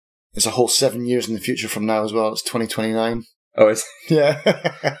It's a whole 7 years in the future from now as well. It's 2029. Oh, it's... Yeah.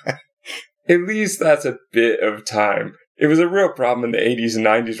 At least that's a bit of time. It was a real problem in the 80s and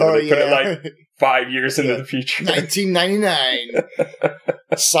 90s where they put it 5 years into the future. 1999.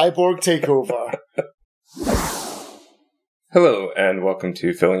 Cyborg takeover. Hello, and welcome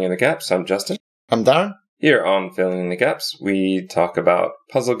to Filling in the Gaps. I'm Justin. I'm Darren. Here on Filling in the Gaps, we talk about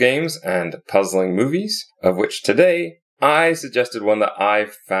puzzle games and puzzling movies, of which today I suggested one that I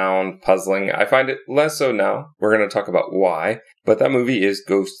found puzzling. I find it less so now. We're going to talk about why. But that movie is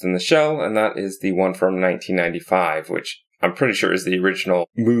Ghost in the Shell, and that is the one from 1995, which I'm pretty sure is the original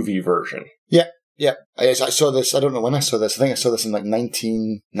movie version. Yeah. I saw this. I don't know when I saw this. I think I saw this in like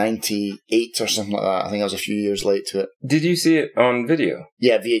 1998 or something like that. I think I was a few years late to it. Did you see it on video?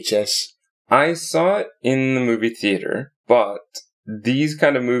 Yeah, VHS. I saw it in the movie theater, but these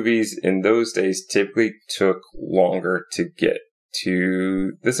kind of movies in those days typically took longer to get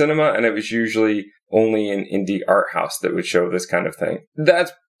to the cinema, and it was usually only an indie art house that would show this kind of thing.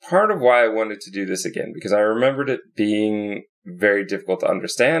 That's part of why I wanted to do this again, because I remembered it being very difficult to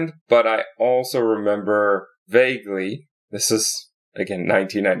understand, but I also remember vaguely, this is, again,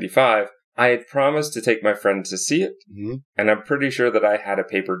 1995, I had promised to take my friend to see it, and I'm pretty sure that I had a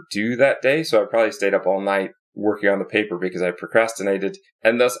paper due that day, so I probably stayed up all night working on the paper because I procrastinated,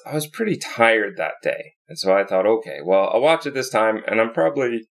 and thus I was pretty tired that day. And so I thought, okay, well, I'll watch it this time, and I'm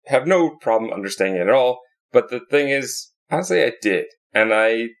probably have no problem understanding it at all. But the thing is, honestly, I did. And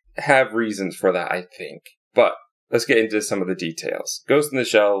I have reasons for that, I think. But let's get into some of the details. Ghost in the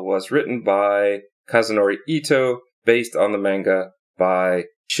Shell was written by Kazunori Ito, based on the manga by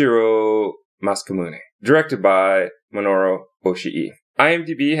Shiro Masamune, directed by Minoru Oshii.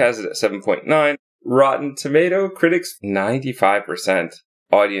 IMDb has it at 7.9. Rotten Tomato critics 95%,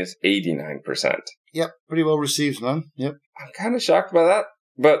 audience 89%. Yep, pretty well received, man. Yep. I'm kind of shocked by that,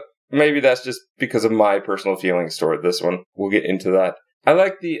 but maybe that's just because of my personal feelings toward this one. We'll get into that. I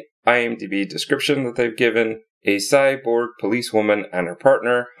like the IMDb description that they've given. A cyborg policewoman and her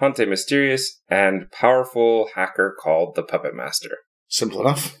partner hunt a mysterious and powerful hacker called the Puppet Master. Simple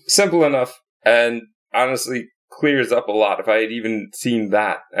enough. Simple enough, and honestly clears up a lot. If I had even seen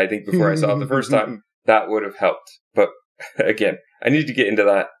that, I think before I saw it the first time, that would have helped. But again, I need to get into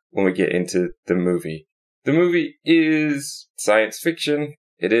that when we get into the movie. The movie is science fiction.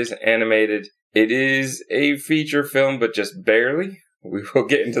 It is animated. It is a feature film, but just barely. We will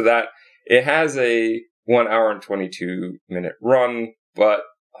get into that. It has a 1 hour and 22 minute run, but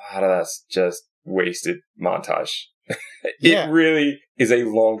a lot of that's just wasted montage. It really is a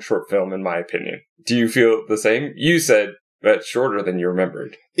long, short film, in my opinion. Do you feel the same? You said that's shorter than you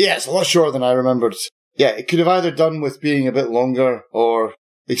remembered. Yeah, it's a lot shorter than I remembered. Yeah, it could have either done with being a bit longer, or,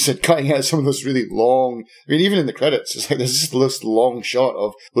 like you said, cutting out some of those really long... I mean, even in the credits, it's like there's this long shot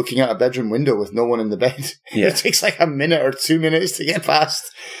of looking out a bedroom window with no one in the bed. Yeah. It takes like a minute or 2 minutes to get past.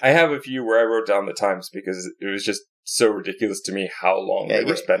 I have a few where I wrote down the times because it was just so ridiculous to me how long they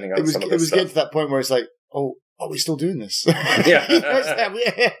were spending on some of this stuff. It was getting to that point where it's like, oh, are we still doing this? Yeah.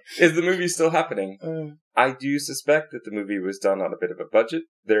 Is the movie still happening? I do suspect that the movie was done on a bit of a budget.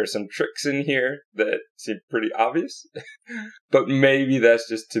 There are some tricks in here that seem pretty obvious. But maybe that's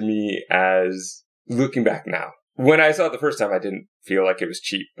just to me as looking back now. When I saw it the first time, I didn't feel like it was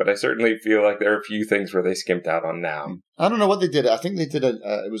cheap, but I certainly feel like there are a few things where they skimped out on now. I don't know what they did. I think they did it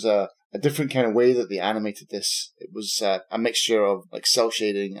was a different kind of way that they animated this. It was a mixture of like cell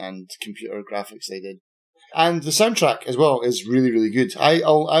shading and computer graphics they did. And the soundtrack as well is really, really good. I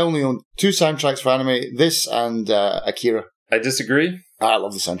only own 2 soundtracks for anime, this and Akira. I disagree. I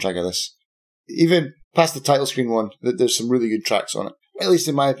love the soundtrack of this. Even past the title screen one, there's some really good tracks on it. At least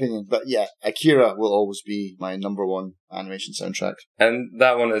in my opinion. But yeah, Akira will always be my number one animation soundtrack. And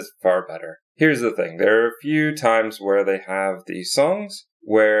that one is far better. Here's the thing. There are a few times where they have these songs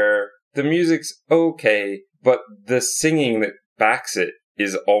where the music's okay, but the singing that backs it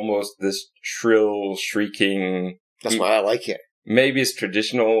is almost this shrill, shrieking... That's why I like it. Maybe it's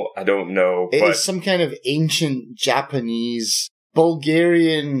traditional, I don't know. It is some kind of ancient Japanese,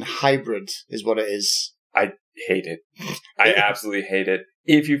 Bulgarian hybrid is what it is. I hate it. I absolutely hate it.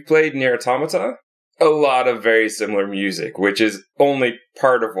 If you've played Nier Automata, a lot of very similar music, which is only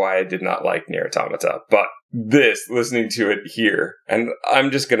part of why I did not like Nier Automata. But this, listening to it here, and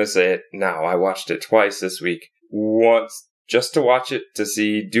I'm just going to say it now, I watched it twice this week. Once just to watch it, to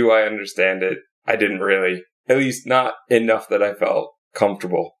see, do I understand it? I didn't really. At least not enough that I felt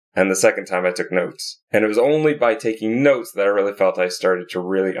comfortable. And the second time I took notes. And it was only by taking notes that I really felt I started to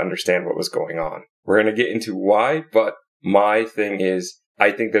really understand what was going on. We're going to get into why, but my thing is,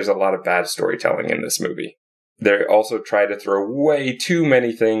 I think there's a lot of bad storytelling in this movie. They also try to throw way too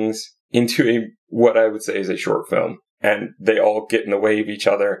many things into what I would say is a short film. And they all get in the way of each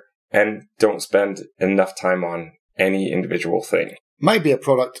other and don't spend enough time on any individual thing. Might be a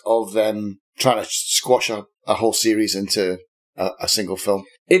product of them trying to squash a whole series into a single film.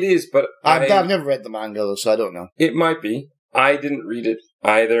 It is, but I've never read the manga, though, so I don't know. It might be. I didn't read it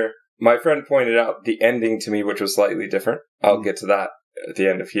either. My friend pointed out the ending to me, which was slightly different. I'll get to that at the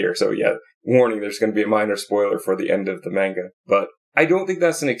end of here. So yeah, warning, there's going to be a minor spoiler for the end of the manga. But I don't think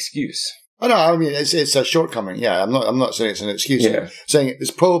that's an excuse. Oh, no, I mean, it's a shortcoming. Yeah, I'm not saying it's an excuse. Yeah. I'm saying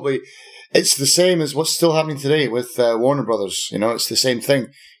it's the same as what's still happening today with Warner Brothers. You know, it's the same thing.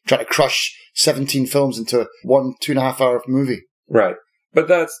 Trying to crush 17 films into 1 2.5 hour movie. Right. But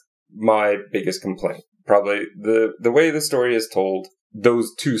that's my biggest complaint. Probably the way the story is told,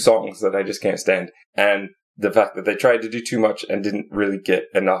 those 2 songs that I just can't stand, and the fact that they tried to do too much and didn't really get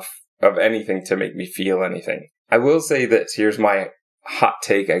enough of anything to make me feel anything. I will say this. Here's my hot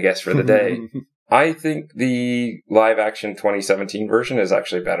take, I guess, for the day. I think the live action 2017 version is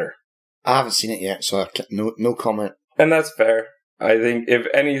actually better. I haven't seen it yet, so no comment. And that's fair. I think if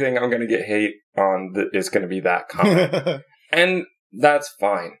anything I'm going to get hate on, it's going to be that comment. And that's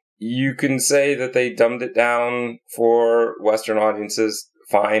fine. You can say that they dumbed it down for Western audiences.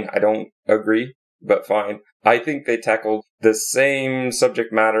 Fine. I don't agree, but fine. I think they tackled the same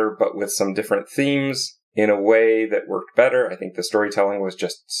subject matter, but with some different themes in a way that worked better. I think the storytelling was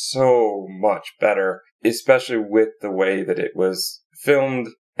just so much better, especially with the way that it was filmed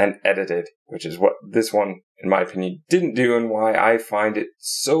and edited, which is what this one, in my opinion, didn't do, and why I find it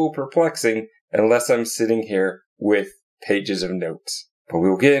so perplexing unless I'm sitting here with pages of notes. But we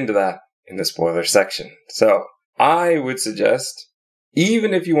will get into that in the spoiler section. So I would suggest,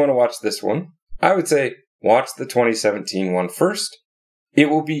 even if you want to watch this one, I would say watch the 2017 one first. It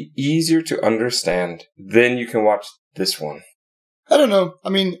will be easier to understand. Then you can watch this one. I don't know. I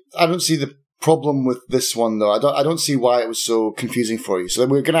mean, I don't see the problem with this one, though. I don't see why it was so confusing for you. So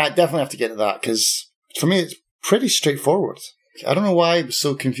we're going to definitely have to get to that, because for me, it's pretty straightforward. I don't know why it was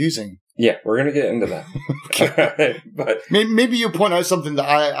so confusing. Yeah, we're going to get into that. Okay. But maybe you point out something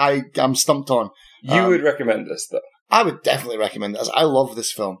that I'm stumped on. You would recommend this, though. I would definitely recommend this. I love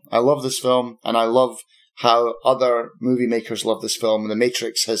this film. And I love how other movie makers love this film. And The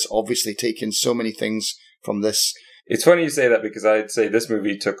Matrix has obviously taken so many things from this. It's funny you say that, because I'd say this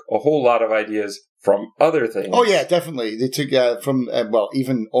movie took a whole lot of ideas from other things. Oh, yeah, definitely. They took from,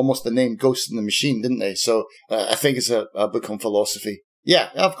 even almost the name Ghost in the Machine, didn't they? So I think it's a book on philosophy. Yeah,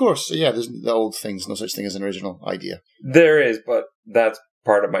 of course. Yeah, there's the old things, no such thing as an original idea. There is, but that's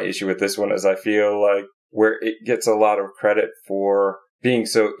part of my issue with this one, is I feel like where it gets a lot of credit for being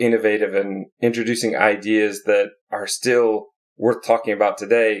so innovative and introducing ideas that are still worth talking about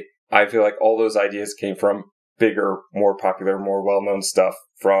today, I feel like all those ideas came from bigger, more popular, more well-known stuff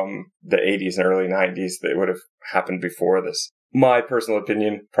from the 80s and early 90s that would have happened before this. My personal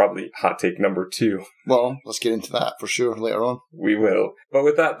opinion, probably hot take number 2. Well, let's get into that for sure later on. We will. But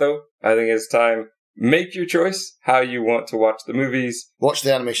with that, though, I think it's time. Make your choice how you want to watch the movies. Watch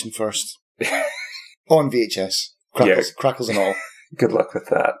the animation first. On VHS. Crackles and all. Good luck with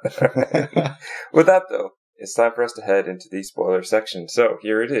that. With that, though, it's time for us to head into the spoiler section. So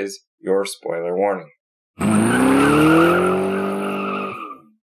here it is, your spoiler warning.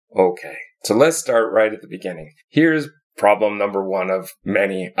 Okay, so let's start right at the beginning. Here's problem number 1 of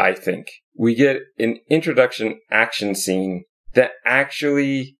many, I think. We get an introduction action scene that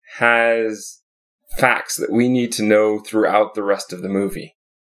actually has facts that we need to know throughout the rest of the movie.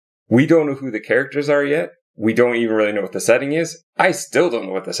 We don't know who the characters are yet. We don't even really know what the setting is. I still don't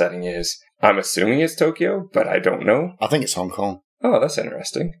know what the setting is. I'm assuming it's Tokyo, but I don't know. I think it's Hong Kong. Oh, that's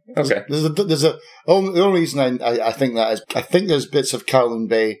interesting. Okay. The only reason I think that is, I think there's bits of Kowloon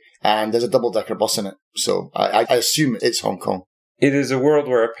Bay and there's a double-decker bus in it. So I assume it's Hong Kong. It is a world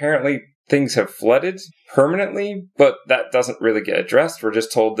where apparently things have flooded permanently, but that doesn't really get addressed. We're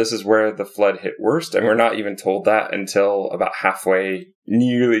just told this is where the flood hit worst, and we're not even told that until about halfway,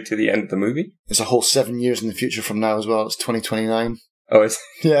 nearly to the end of the movie. It's a whole 7 years in the future from now as well. It's 2029. Oh, it's...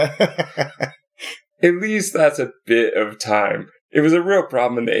 Yeah. At least that's a bit of time. It was a real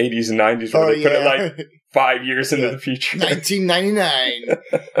problem in the 80s and 90s where they put it like 5 years into the future. 1999.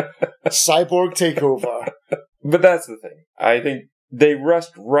 Cyborg takeover. But that's the thing. I think they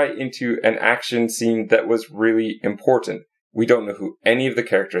rushed right into an action scene that was really important. We don't know who any of the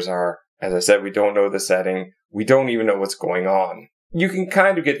characters are. As I said, we don't know the setting. We don't even know what's going on. You can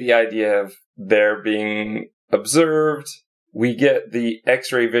kind of get the idea of they're being observed. We get the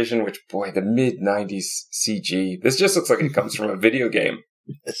X-ray vision, which, boy, the mid-90s CG. This just looks like it comes from a video game.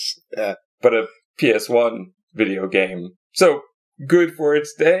 Yes. Yeah. But a PS1 video game. So, good for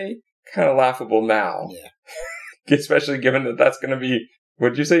its day, kind of laughable now. Yeah. Especially given that that's going to be, what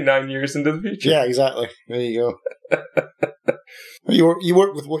did you say, 9 years into the future? Yeah, exactly. There you go. You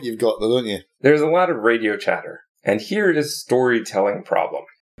work with what you've got, though, don't you? There's a lot of radio chatter, and here is a storytelling problem.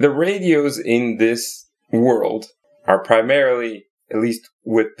 The radios in this world are primarily, at least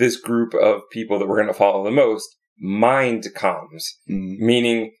with this group of people that we're going to follow the most, mind comms,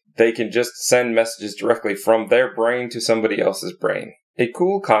 meaning they can just send messages directly from their brain to somebody else's brain. A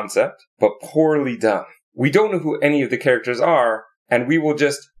cool concept, but poorly done. We don't know who any of the characters are, and we will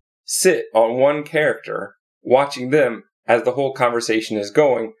just sit on one character, watching them as the whole conversation is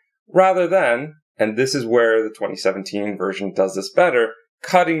going, rather than, and this is where the 2017 version does this better,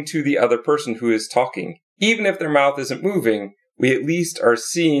 cutting to the other person who is talking. Even if their mouth isn't moving, we at least are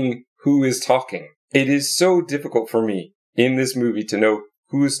seeing who is talking. It is so difficult for me in this movie to know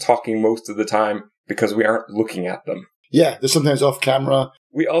who is talking most of the time because we aren't looking at them. Yeah, there's sometimes off camera.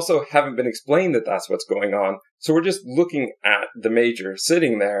 We also haven't been explained that that's what's going on, so we're just looking at the Major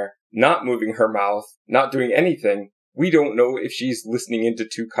sitting there, not moving her mouth, not doing anything. We don't know if she's listening into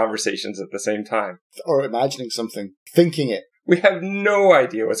two conversations at the same time. Or imagining something, thinking it. We have no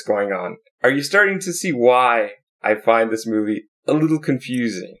idea what's going on. Are you starting to see why I find this movie a little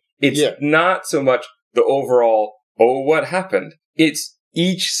confusing? It's not so much the overall, oh, what happened? It's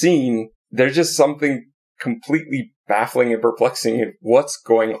each scene, there's just something completely baffling and perplexing in what's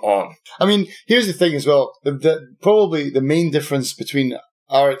going on. I mean, here's the thing as well. Probably the main difference between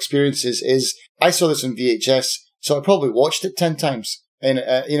our experiences is I saw this on VHS, so I probably watched it 10 times in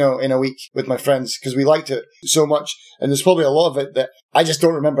a week with my friends because we liked it so much. And there's probably a lot of it that I just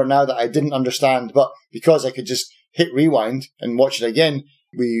don't remember now that I didn't understand. But because I could just hit rewind and watch it again,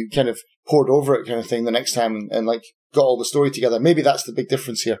 we kind of poured over it kind of thing the next time and like got all the story together. Maybe that's the big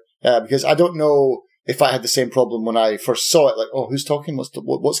difference here. Because I don't know if I had the same problem when I first saw it. Like, oh, who's talking?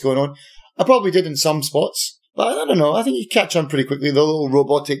 What's going on? I probably did in some spots. But I don't know. I think you catch on pretty quickly. The little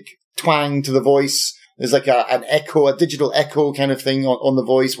robotic twang to the voice. There's like an echo, a digital echo kind of thing on the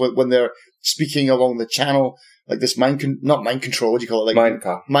voice when they're speaking along the channel, like this not mind control, what do you call it? Like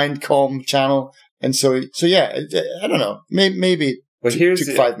Mindcom channel. And so yeah, I don't know. Maybe it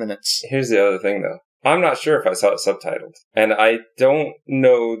took 5 minutes. Here's the other thing though. I'm not sure if I saw it subtitled. And I don't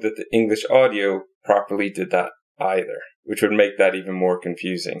know that the English audio properly did that either, which would make that even more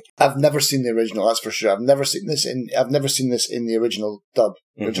confusing. I've never seen the original, that's for sure. I've never seen this in the original dub.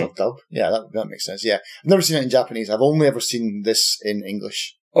 Dub? Yeah, that makes sense. Yeah. I've never seen it in Japanese. I've only ever seen this in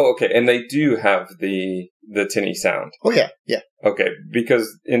English. Oh, okay. And they do have the tinny sound. Oh, yeah. Yeah. Okay.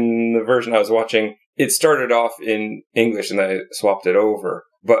 Because in the version I was watching, it started off in English and then I swapped it over.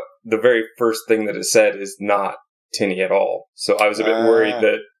 But the very first thing that it said is not tinny at all. So I was a bit worried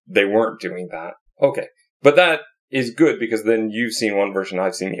that they weren't doing that. Okay. But that is good because then you've seen one version,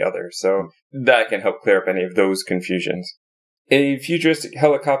 I've seen the other. So that can help clear up any of those confusions. A futuristic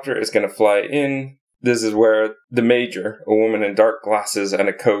helicopter is going to fly in. This is where the Major, a woman in dark glasses and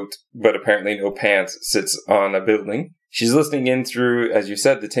a coat, but apparently no pants, sits on a building. She's listening in through, as you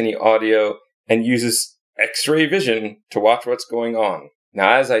said, the tinny audio and uses X-ray vision to watch what's going on.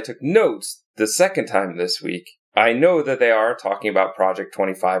 Now, as I took notes the second time this week, I know that they are talking about Project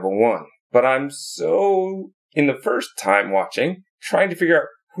 2501, but I'm so, in the first time watching, trying to figure out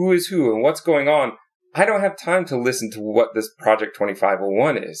who is who and what's going on. I don't have time to listen to what this Project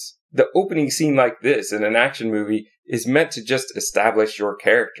 2501 is. The opening scene like this in an action movie is meant to just establish your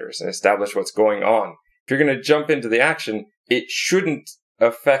characters and establish what's going on. If you're going to jump into the action, it shouldn't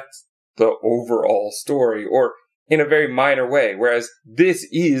affect the overall story or in a very minor way, whereas this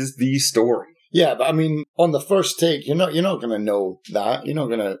is the story. Yeah, but I mean, on the first take, you're not going to know that. You're not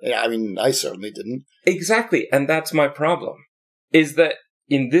going to, I mean, I certainly didn't. Exactly, and that's my problem, is that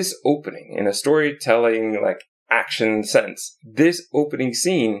in this opening, in a storytelling, like, action sense, this opening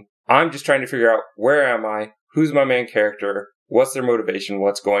scene, I'm just trying to figure out, where am I? Who's my main character? What's their motivation?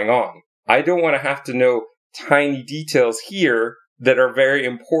 What's going on? I don't want to have to know tiny details here that are very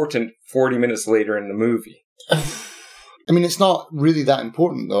important 40 minutes later in the movie. I mean, it's not really that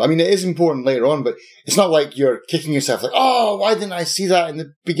important, though. I mean, it is important later on, but it's not like you're kicking yourself like, oh, why didn't I see that in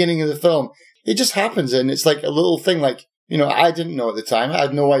the beginning of the film? It just happens, and it's like a little thing like, I didn't know at the time. I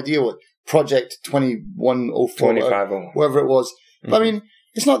had no idea what Project 2104, 2501, whatever it was. Mm-hmm. But I mean,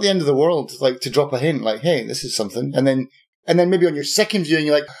 it's not the end of the world, like, to drop a hint, like, hey, this is something. And then maybe on your second viewing,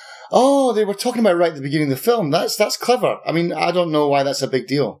 you're like, oh, they were talking about it right at the beginning of the film. That's clever. I mean, I don't know why that's a big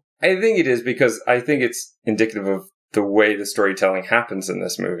deal. I think it is because I think it's indicative of the way the storytelling happens in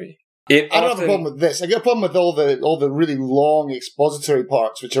this movie. I don't have a problem with this. I get a problem with all the really long expository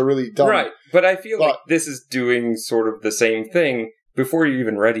parts, which are really dumb. Right, but I feel like this is doing sort of the same thing before you're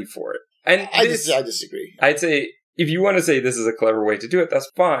even ready for it. And I disagree. I'd say, if you want to say this is a clever way to do it, that's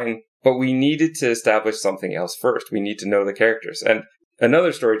fine, but we needed to establish something else first. We need to know the characters. And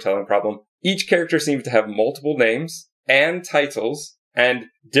another storytelling problem, each character seems to have multiple names and titles, and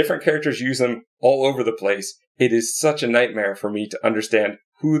different characters use them all over the place. It is such a nightmare for me to understand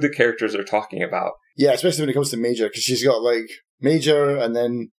who the characters are talking about. Yeah, especially when it comes to Major, because she's got, like, Major, and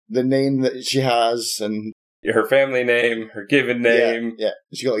then the name that she has, and her family name, her given name. Yeah.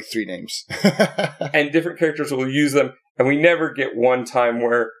 She got, like, 3 names. And different characters will use them, and we never get one time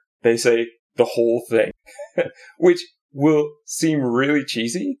where they say the whole thing, which will seem really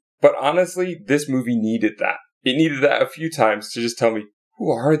cheesy, but honestly, this movie needed that. It needed that a few times to just tell me,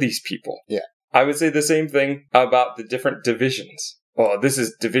 who are these people? Yeah. I would say the same thing about the different divisions. Oh, this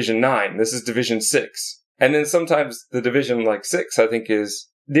is Division 9. This is Division 6. And then sometimes the Division, like 6, I think is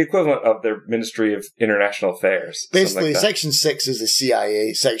the equivalent of their Ministry of International Affairs. Basically, Section 6 is the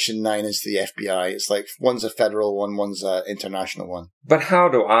CIA. Section 9 is the FBI. It's like one's a federal one, one's an international one. But how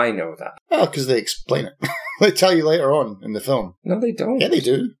do I know that? Oh, because they explain it. They tell you later on in the film. No, they don't. Yeah, they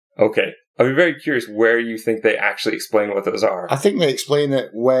do. Okay. I'd be very curious where you think they actually explain what those are. I think they explain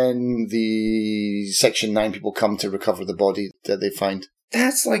it when the Section 9 people come to recover the body that they find.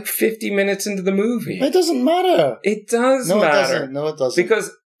 That's like 50 minutes into the movie. It doesn't matter. It does matter. No, it doesn't.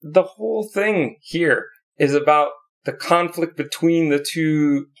 Because the whole thing here is about the conflict between the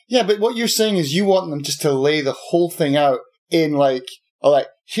two. Yeah, but what you're saying is you want them just to lay the whole thing out in like, all right,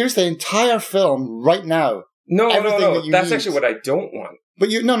 here's the entire film right now. No. That's actually what I don't want. But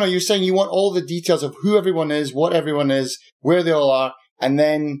you're saying you want all the details of who everyone is, what everyone is, where they all are, and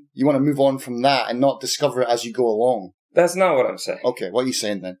then you want to move on from that and not discover it as you go along. That's not what I'm saying. Okay, what are you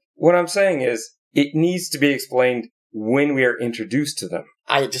saying then? What I'm saying is it needs to be explained when we are introduced to them.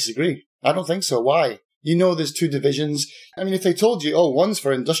 I disagree. I don't think so. Why? You know there's 2 divisions. I mean, if they told you, one's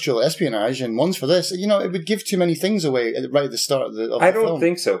for industrial espionage and one's for this, it would give too many things away right at the start of the film. I don't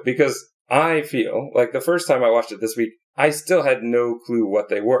think so, because I feel like the first time I watched it this week, I still had no clue what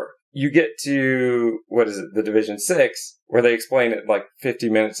they were. You get to, the Division 6, where they explain it like 50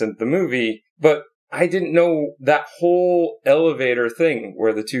 minutes into the movie, but I didn't know that whole elevator thing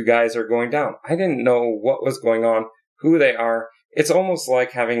where the 2 guys are going down. I didn't know what was going on, who they are. It's almost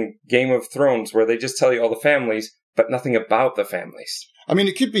like having Game of Thrones, where they just tell you all the families, but nothing about the families. I mean,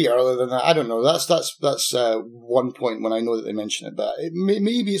 it could be earlier than that. I don't know. That's one point when I know that they mention it, but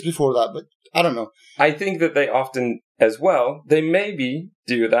maybe it's before that, but I don't know. I think that they often, as well, they maybe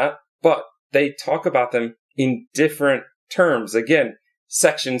do that, but they talk about them in different terms. Again,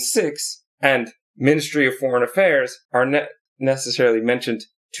 Section 6 and Ministry of Foreign Affairs are not necessarily mentioned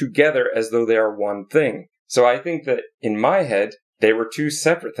together as though they are one thing. So I think that in my head, they were 2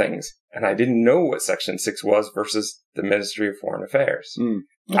 separate things, and I didn't know what Section 6 was versus the Ministry of Foreign Affairs.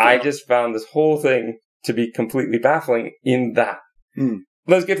 Okay. I just found this whole thing to be completely baffling in that.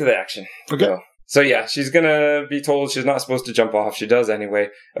 Let's get to the action. Okay. So yeah, she's gonna be told she's not supposed to jump off. She does anyway.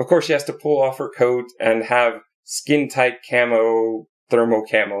 Of course, she has to pull off her coat and have skin-tight camo, thermo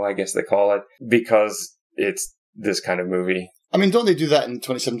camo, I guess they call it, because it's this kind of movie. I mean, don't they do that in the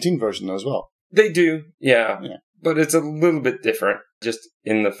 2017 version though as well? They do, yeah. But it's a little bit different, just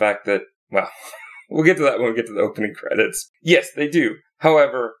in the fact that, well, we'll get to that when we get to the opening credits. Yes, they do.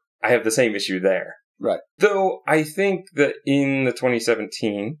 However, I have the same issue there. Right. Though I think that in the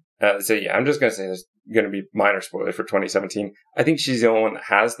 2017, I'm just going to say there's going to be minor spoilers for 2017. I think she's the only one that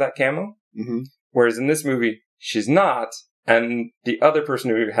has that camo. Mm-hmm. Whereas in this movie, she's not. And the other person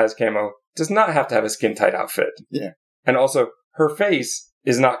who has camo does not have to have a skin-tight outfit. Yeah. And also, her face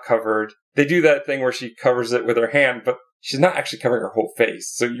is not covered. They do that thing where she covers it with her hand, but she's not actually covering her whole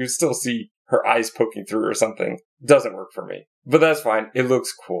face. So you still see her eyes poking through or something. Doesn't work for me. But that's fine. It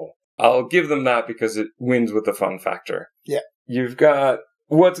looks cool. I'll give them that because it wins with the fun factor. Yeah. You've got,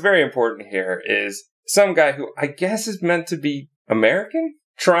 what's very important here is some guy who I guess is meant to be American,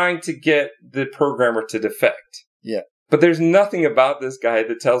 trying to get the programmer to defect. Yeah. But there's nothing about this guy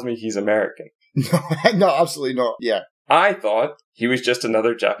that tells me he's American. No, absolutely not. Yeah. I thought he was just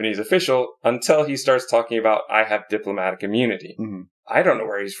another Japanese official until he starts talking about, I have diplomatic immunity. Mm-hmm. I don't know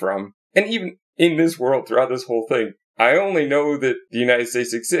where he's from. And even in this world, throughout this whole thing, I only know that the United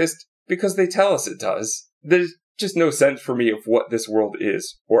States exists because they tell us it does. There's just no sense for me of what this world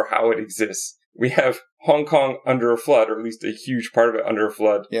is or how it exists. we have Hong Kong under a flood, or at least a huge part of it under a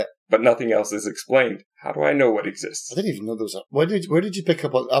flood. Yeah. But nothing else is explained. How do I know what exists? I didn't even know there was a... Where did you pick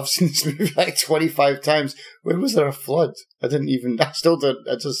up on... I've seen this movie like 25 times. Where was there a flood? I still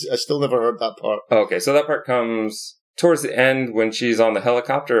never heard that part. Okay, so that part comes towards the end when she's on the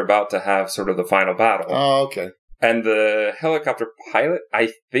helicopter about to have sort of the final battle. Oh, okay. And the helicopter pilot,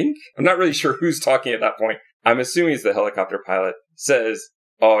 I think, I'm not really sure who's talking at that point. I'm assuming it's the helicopter pilot, says,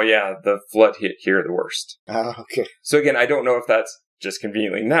 oh yeah, the flood hit here the worst. Okay. So again, I don't know if that's just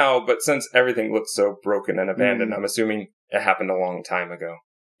conveniently now, but since everything looks so broken and abandoned, I'm assuming it happened a long time ago.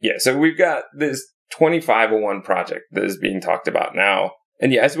 Yeah, so we've got this 2501 project that is being talked about now.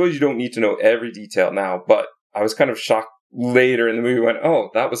 And yeah, I suppose you don't need to know every detail now, but I was kind of shocked later in the movie when,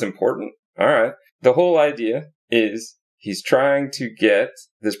 oh, that was important. All right. The whole idea is he's trying to get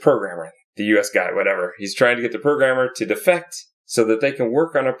this programmer, the US guy, whatever. He's trying to get the programmer to defect so that they can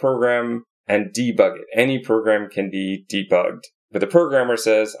work on a program and debug it. Any program can be debugged. But the programmer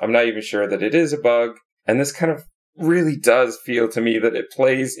says, I'm not even sure that it is a bug. And this kind of really does feel to me that it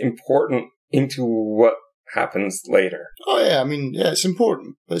plays important into what happens later. Oh, yeah. I mean, yeah, it's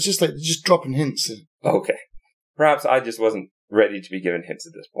important. But it's just like just dropping hints. Okay. Perhaps I just wasn't ready to be given hints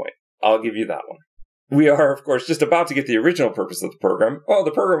at this point. I'll give you that one. We are, of course, just about to get the original purpose of the program. Oh,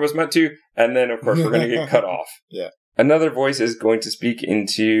 the program was meant to. And then, of course, we're going to get cut off. Yeah. Another voice is going to speak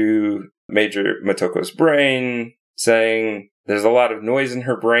into Major Motoko's brain, saying there's a lot of noise in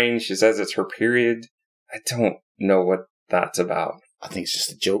her brain. She says it's her period. I don't know what that's about. I think it's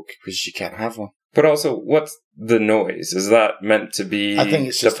just a joke because she can't have one. But also, what's the noise? Is that meant to be I think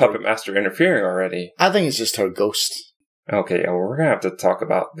it's the just puppet master interfering already? I think it's just her ghost. Okay, well, we're going to have to talk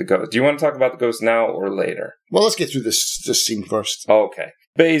about the ghost. Do you want to talk about the ghost now or later? Well, let's get through this scene first. Okay.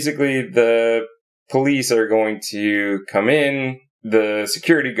 Basically, the police are going to come in. The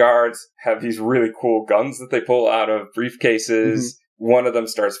security guards have these really cool guns that they pull out of briefcases. Mm-hmm. One of them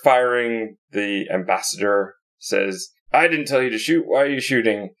starts firing. The ambassador says, I didn't tell you to shoot. Why are you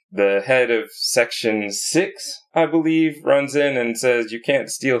shooting? The head of Section 6, I believe, runs in and says, you can't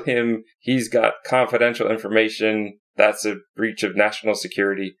steal him. He's got confidential information. That's a breach of national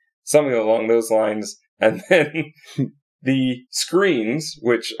security. Something along those lines. And then the screens,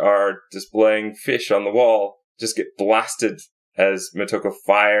 which are displaying fish on the wall, just get blasted as Motoko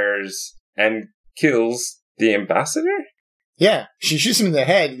fires and kills the ambassador? Yeah, she shoots him in the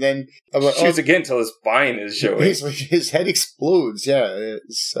head, and then... shoots again until his spine is showing. Basically, his head explodes, yeah.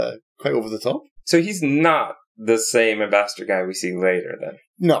 It's quite over the top. So he's not the same ambassador guy we see later, then?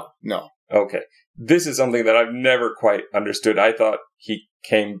 No. Okay. This is something that I've never quite understood. I thought he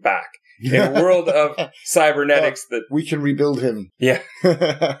came back. In a world of cybernetics that... We can rebuild him. Yeah.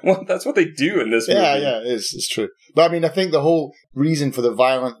 Well, that's what they do in this movie. Yeah, it's true. But I mean, I think the whole reason for the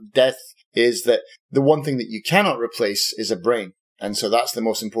violent death is that the one thing that you cannot replace is a brain. And so that's the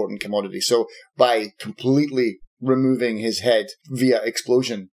most important commodity. So by completely removing his head via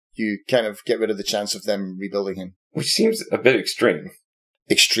explosion, you kind of get rid of the chance of them rebuilding him. Which seems a bit extreme.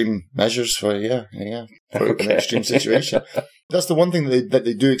 Extreme measures for an extreme situation. That's the one thing that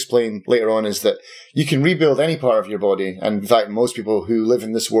they do explain later on, is that you can rebuild any part of your body. And in fact, most people who live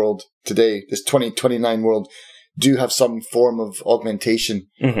in this world today, this 2029 world, do have some form of augmentation.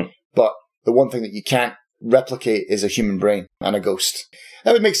 Mm-hmm. But the one thing that you can't replicate is a human brain and a ghost.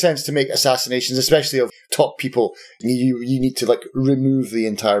 That would make sense to make assassinations, especially of top people. You need to like remove the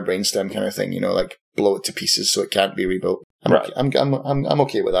entire brainstem kind of thing, like blow it to pieces so it can't be rebuilt. I'm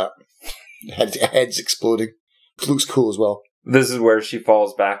okay with that. Heads exploding. Looks cool as well. This is where she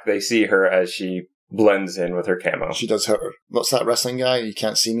falls back. They see her as she blends in with her camo. She does her. What's that wrestling guy? You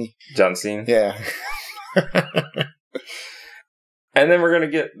Can't See Me? John Cena? Yeah. And then we're going to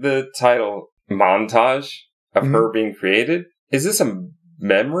get the title montage of her being created. Is this a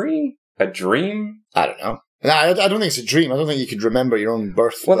memory? A dream? I don't know. I don't think it's a dream. I don't think you could remember your own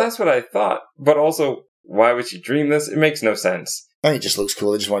birth. Well, that's what I thought. But also, why would she dream this? It makes no sense. I think it just looks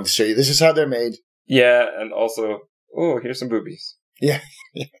cool. I just wanted to show you. This is how they're made. Yeah, and also, oh, here's some boobies. Yeah.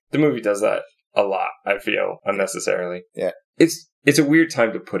 The movie does that a lot, I feel, unnecessarily. Yeah. It's a weird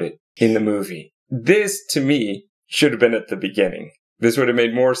time to put it in the movie. This, to me, should have been at the beginning. This would have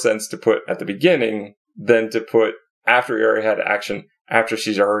made more sense to put at the beginning than to put after we already had action, after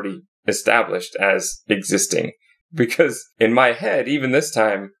she's already established as existing. Because in my head, even this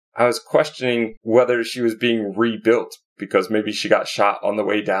time, I was questioning whether she was being rebuilt because maybe she got shot on the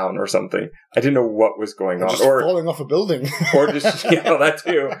way down or something. I didn't know what was going on. Or falling off a building. Or does she, that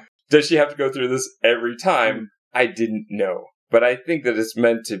too. Does she have to go through this every time? I didn't know. But I think that it's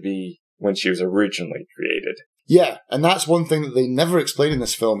meant to be when she was originally created. Yeah, and that's one thing that they never explain in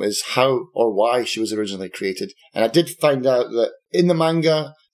this film is how or why she was originally created. And I did find out that in the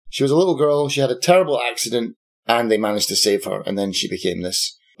manga, she was a little girl, she had a terrible accident, and they managed to save her, and then she became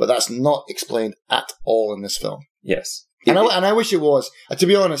this. But that's not explained at all in this film. Yes. And I wish it was. To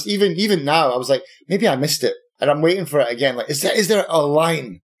be honest, even now, I was like, maybe I missed it, and I'm waiting for it again. Like, is there a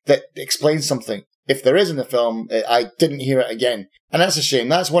line that explains something? If there is in the film, I didn't hear it again. And that's a shame.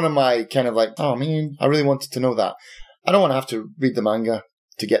 That's one of my kind of like, oh man, I really wanted to know that. I don't want to have to read the manga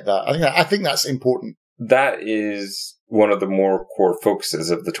to get that. I think that's important. That is one of the more core focuses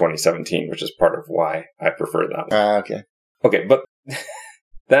of the 2017, which is part of why I prefer that one. Okay. Okay, but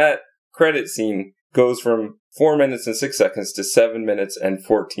that credit scene goes from 4 minutes and 6 seconds to 7 minutes and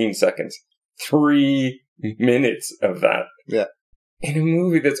 14 seconds. 3 minutes of that. Yeah. In a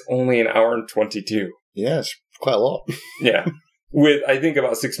movie that's only an hour and 22. Yeah, it's quite a lot. Yeah. With, I think,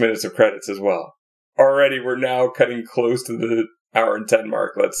 about 6 minutes of credits as well. Already, we're now cutting close to the hour and 10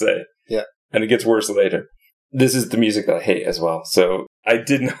 mark, let's say. Yeah. And it gets worse later. This is the music that I hate as well. So I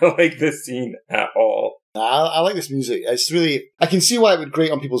did not like this scene at all. I like this music. It's really, I can see why it would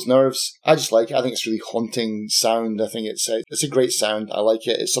grate on people's nerves. I just like it. I think it's really haunting sound. I think it's a great sound. I like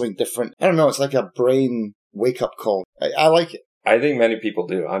it. It's something different. I don't know. It's like a brain wake-up call. I like it. I think many people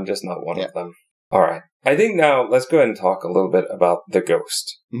do. I'm just not one of them. All right. I think now let's go ahead and talk a little bit about The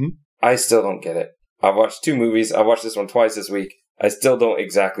Ghost. Mm-hmm. I still don't get it. I've watched 2 movies. I watched this one twice this week. I still don't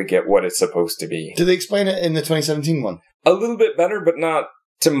exactly get what it's supposed to be. Did they explain it in the 2017 one? A little bit better, but not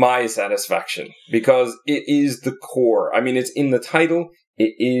to my satisfaction, because it is the core. I mean, it's in the title.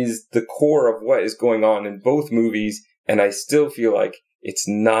 It is the core of what is going on in both movies, and I still feel like it's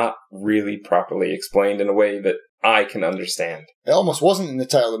not really properly explained in a way that I can understand. It almost wasn't in the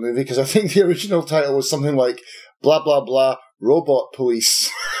title of the movie, because I think the original title was something like, blah, blah, blah, Robot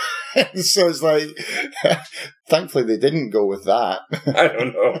Police. So it's like, thankfully they didn't go with that. I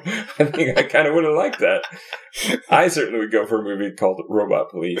don't know. I think I kind of would have liked that. I certainly would go for a movie called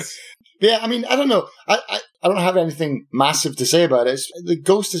Robot Police. Yeah, I mean, I don't know. I don't have anything massive to say about it. The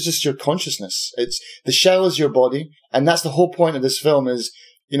ghost is just your consciousness. The shell is your body, and that's the whole point of this film is,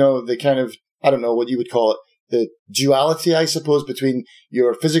 the kind of, I don't know what you would call it, the duality, I suppose, between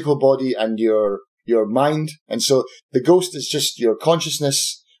your physical body and your mind. And so the ghost is just your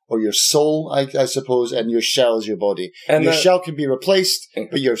consciousness, or your soul, I suppose, and your shell is your body. And your shell can be replaced,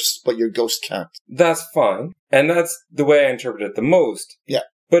 but your ghost can't. That's fine. And that's the way I interpret it the most. Yeah.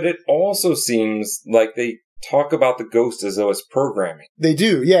 But it also seems like they talk about the ghost as though it's programming. They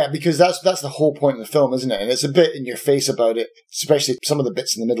do, yeah, because that's the whole point of the film, isn't it? And it's a bit in your face about it, especially some of the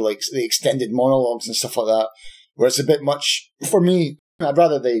bits in the middle, like the extended monologues and stuff like that, where it's a bit much, for me, I'd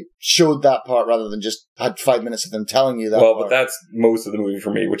rather they showed that part rather than just had 5 minutes of them telling you that part. But that's most of the movie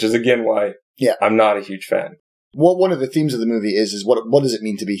for me, which is again why I'm not a huge fan. One of the themes of the movie is what does it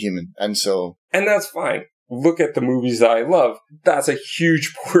mean to be human? And that's fine. Look at the movies that I love. That's a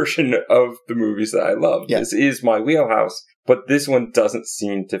huge portion of the movies that I love. Yeah. This is my wheelhouse. But this one doesn't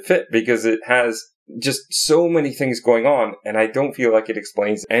seem to fit because it has just so many things going on, and I don't feel like it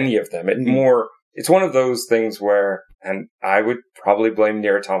explains any of them. It's one of those things where, and I would probably blame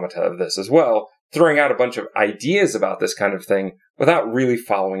Nier Automata of this as well, throwing out a bunch of ideas about this kind of thing without really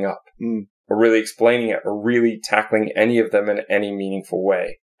following up, or really explaining it, or really tackling any of them in any meaningful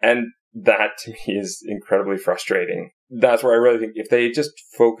way. And that, to me, is incredibly frustrating. That's where I really think if they just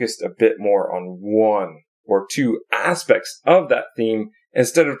focused a bit more on 1 or 2 aspects of that theme,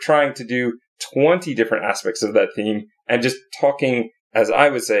 instead of trying to do 20 different aspects of that theme, and just talking, as I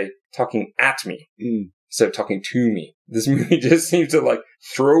would say, talking at me instead of talking to me. This movie just seems to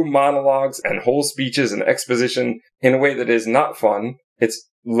throw monologues and whole speeches and exposition in a way that is not fun. It's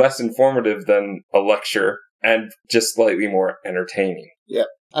less informative than a lecture and just slightly more entertaining. Yeah.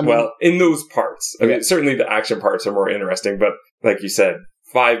 In those parts. I mean, certainly the action parts are more interesting, but like you said,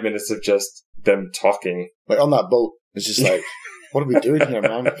 5 minutes of just them talking. Like on that boat, it's just like, what are we doing here,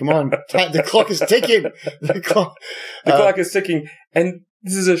 man? Come on. The clock is ticking. The clock is ticking. And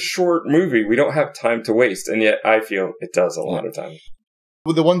this is a short movie. We don't have time to waste. And yet I feel it does a lot of time.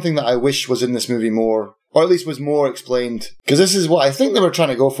 Well, the one thing that I wish was in this movie more, or at least was more explained, because this is what I think they were trying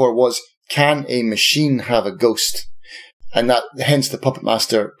to go for was, can a machine have a ghost? And that, hence the Puppet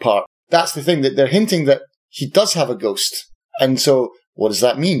Master part. That's the thing, that they're hinting that he does have a ghost. And so, what does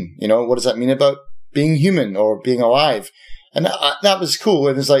that mean? What does that mean about being human or being alive? And that was cool.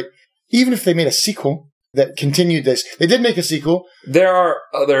 And it's like, even if they made a sequel that continued this, they did make a sequel. There are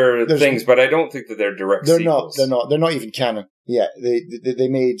other things, but I don't think that they're direct sequels. They're not even canon. Yeah, they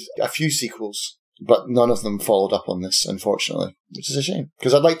made a few sequels but none of them followed up on this, unfortunately, which is a shame,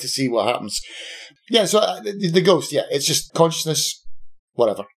 because I'd like to see what happens. Yeah, so the ghost, yeah, it's just consciousness,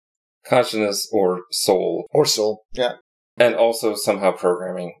 whatever. Consciousness or soul. Or soul, yeah. And also somehow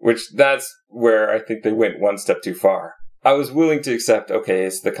programming, which that's where I think they went one step too far. I was willing to accept, okay,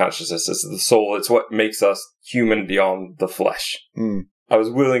 it's the consciousness, it's the soul, it's what makes us human beyond the flesh. I was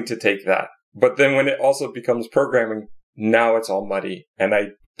willing to take that. But then when it also becomes programming, now it's all muddy, and I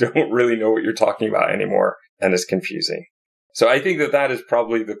don't really know what you're talking about anymore, and it's confusing. So I think that is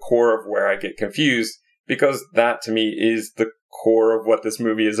probably the core of where I get confused, because that to me is the core of what this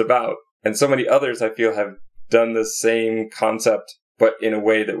movie is about. And so many others I feel have done the same concept, but in a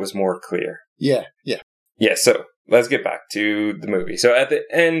way that was more clear. Yeah. Yeah, so let's get back to the movie. So at the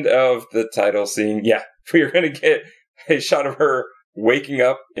end of the title scene, we're going to get a shot of her waking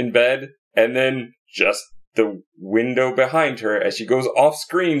up in bed, and then just the window behind her as she goes off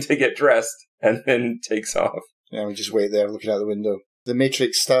screen to get dressed, and then takes off. Yeah, we just wait there looking out the window. The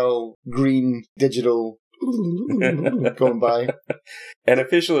Matrix style, green, digital, going by. An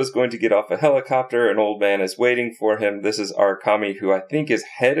official is going to get off a helicopter. An old man is waiting for him. This is Arakami, who I think is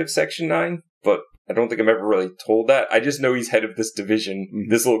head of Section 9, but I don't think I'm ever really told that. I just know he's head of this division,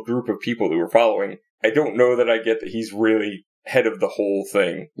 this little group of people that we're following. I don't know that I get that he's really head of the whole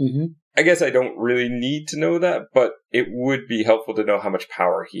thing. I guess I don't really need to know that, but it would be helpful to know how much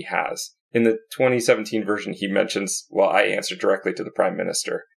power he has. In the 2017 version, he mentions, I answer directly to the Prime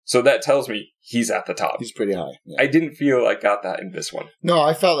Minister. So that tells me he's at the top. He's pretty high. Yeah. I didn't feel I got that in this one. No,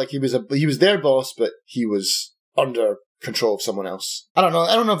 I felt like he was their boss, but he was under control of someone else. I don't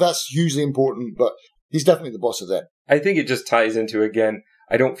know if that's hugely important, but he's definitely the boss of them. I think it just ties into, again,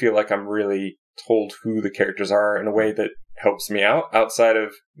 I don't feel like I'm really told who the characters are in a way that helps me out, outside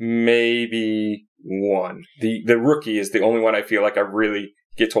of maybe one. The rookie is the only one I feel like I really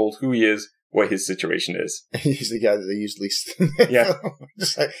get told who he is, what his situation is. He's the guy that they use least. Yeah.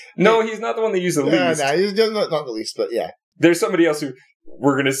 No, he's not the one they use the least. No, he's not the least, but yeah. There's somebody else who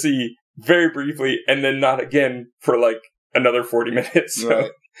we're going to see very briefly, and then not again for like another 40 minutes. So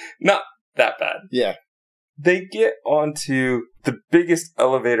right. Not that bad. Yeah. They get onto the biggest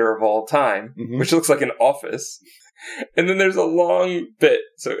elevator of all time, which looks like an office. And then there's a long bit.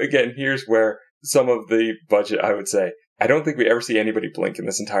 So again, here's where some of the budget, I would say. I don't think we ever see anybody blink in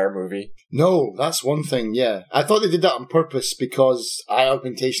this entire movie. No, that's one thing, yeah. I thought they did that on purpose because eye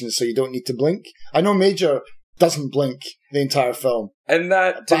augmentation is so you don't need to blink. I know Major doesn't blink the entire film. And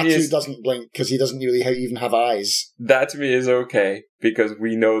that to me doesn't blink because he doesn't really even have eyes. That to me is okay because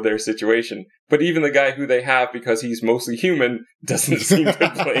we know their situation. But even the guy who they have, because he's mostly human, doesn't seem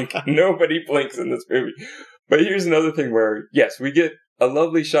to blink. Nobody blinks in this movie. But here's another thing where, yes, we get a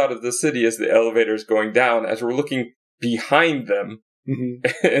lovely shot of the city as the elevator is going down, as we're looking behind them.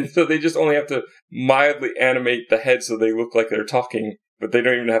 And so they just only have to mildly animate the head so they look like they're talking, but they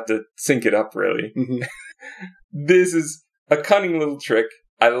don't even have to sync it up, really. This is a cunning little trick.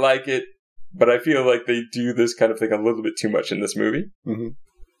 I like it, but I feel like they do this kind of thing a little bit too much in this movie.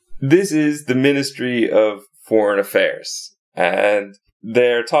 This is the Ministry of Foreign Affairs, and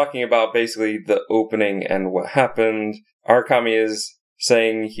they're talking about basically the opening and what happened. Arakami is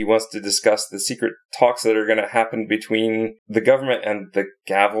saying he wants to discuss the secret talks that are going to happen between the government and the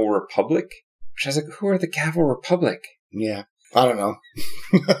Gavel Republic. Which I was like, who are the Gavel Republic? Yeah, I don't know.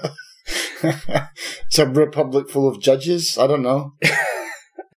 It's a republic full of judges? I don't know.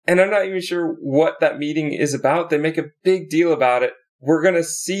 And I'm not even sure what that meeting is about. They make a big deal about it. We're going to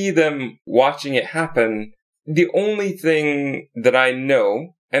see them watching it happen. The only thing that I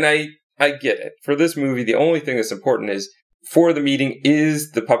know, and I get it, for this movie, the only thing that's important is, for the meeting, is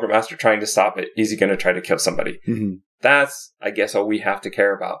the puppet master trying to stop it? Is he going to try to kill somebody? That's, I guess, all we have to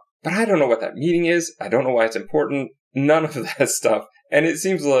care about. But I don't know what that meeting is. I don't know why it's important. None of that stuff. And it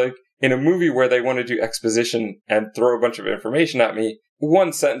seems like in a movie where they want to do exposition and throw a bunch of information at me,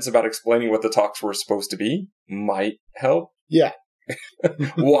 one sentence about explaining what the talks were supposed to be might help. Yeah.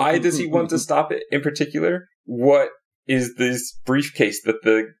 Why does he want to stop it in particular? What is this briefcase that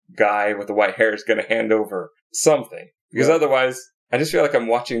the guy with the white hair is going to hand over? Something. Because otherwise, I just feel like I'm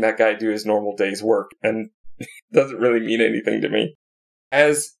watching that guy do his normal day's work, and it doesn't really mean anything to me.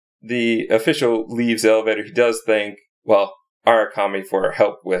 As the official leaves the elevator, he does thank, Arakami for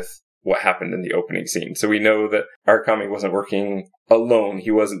help with what happened in the opening scene. So we know that Arakami wasn't working alone.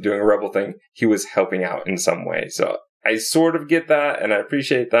 He wasn't doing a rebel thing. He was helping out in some way. So I sort of get that, and I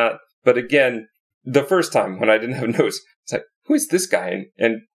appreciate that. But again, the first time when I didn't have notes, it's like, who is this guy?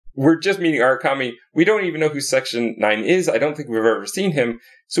 And we're just meeting Arakami. We don't even know who Section 9 is. I don't think we've ever seen him.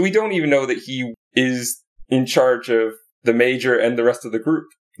 So we don't even know that he is in charge of the Major and the rest of the group.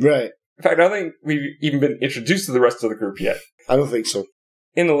 Right. In fact, I don't think we've even been introduced to the rest of the group yet. I don't think so.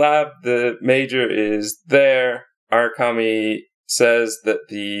 In the lab, the Major is there. Arakami says that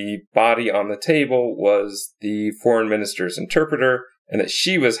the body on the table was the foreign minister's interpreter and that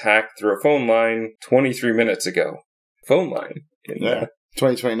she was hacked through a phone line 23 minutes ago. Phone line?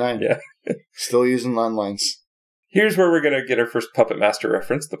 2029. Yeah. Still using landlines. Here's where we're going to get our first Puppet Master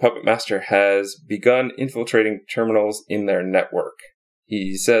reference. The Puppet Master has begun infiltrating terminals in their network.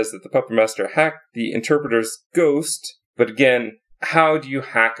 He says that the Puppet Master hacked the interpreter's ghost, but again, how do you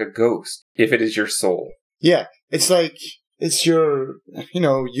hack a ghost if it is your soul? Yeah, it's like, it's your,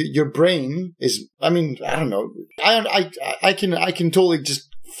 your brain is, I don't know. I can totally just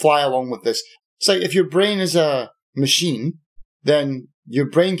fly along with this. It's like if your brain is a machine, then your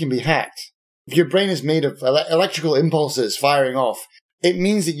brain can be hacked. If your brain is made of electrical impulses firing off, it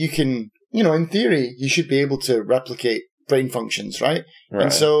means that you can, in theory, you should be able to replicate brain functions, right?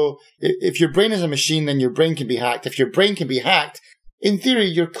 And so if your brain is a machine, then your brain can be hacked. If your brain can be hacked, in theory,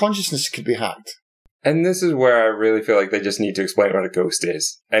 your consciousness could be hacked. And this is where I really feel like they just need to explain what a ghost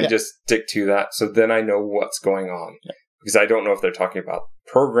is and just stick to that. So then I know what's going on. Yeah. Because I don't know if they're talking about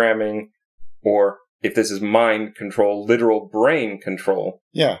programming or if this is mind control, literal brain control.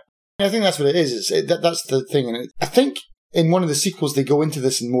 Yeah. I think that's what it is. That's the thing. And I think in one of the sequels, they go into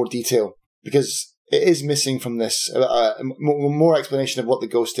this in more detail because it is missing from this. More explanation of what the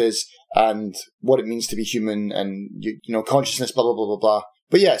ghost is and what it means to be human and, consciousness, blah, blah, blah, blah, blah.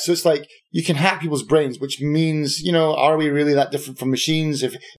 But yeah, so it's like you can hack people's brains, which means, are we really that different from machines?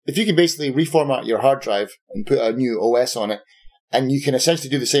 If you can basically reformat your hard drive and put a new OS on it, and you can essentially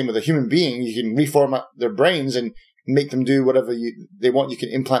do the same with a human being, you can reformat their brains and make them do whatever they want. You can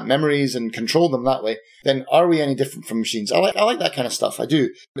implant memories and control them that way. Then are we any different from machines? I like that kind of stuff. I do.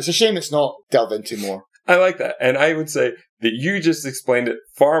 It's a shame it's not delved into more. I like that. And I would say that you just explained it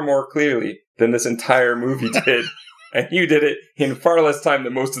far more clearly than this entire movie did. And you did it in far less time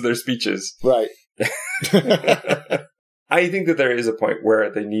than most of their speeches. Right. I think that there is a point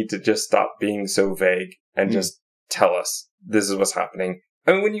where they need to just stop being so vague and just tell us this is what's happening.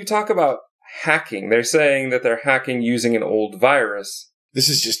 I mean, when you talk about hacking, they're saying that they're hacking using an old virus. This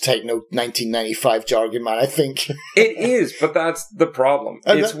is just techno 1995 jargon, man, I think. It is, but that's the problem.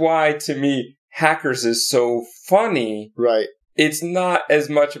 It's why, to me, Hackers is so funny. Right. It's not as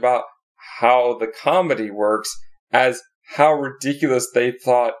much about how the comedy works as how ridiculous they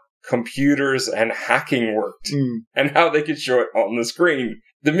thought computers and hacking worked and how they could show it on the screen.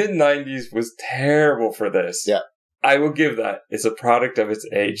 The mid-90s was terrible for this. Yeah. I will give that. It's a product of its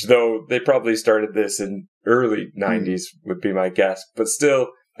age, though they probably started this in early 90s would be my guess. But still,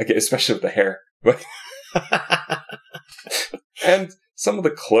 especially with the hair. But and some of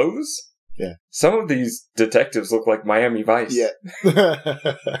the clothes. Yeah. Some of these detectives look like Miami Vice. Yeah.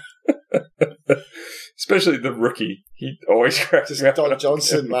 Especially the rookie. He always cracks me up. Don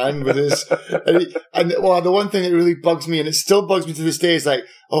Johnson, man, with his... the one thing that really bugs me, and it still bugs me to this day, is like,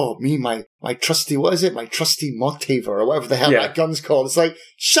 my trusty, what is it? My trusty Motaver, or whatever the hell that gun's called. It's like,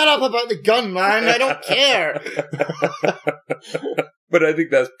 shut up about the gun, man. I don't care. But I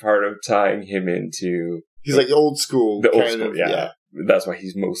think that's part of tying him into... He's like old school. The old school, yeah. That's why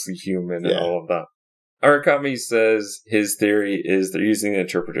he's mostly human and all of that. Arakami says his theory is they're using the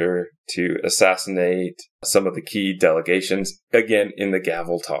interpreter to assassinate some of the key delegations, again, in the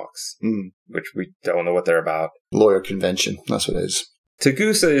gavel talks, which we don't know what they're about. Lawyer convention, that's what it is.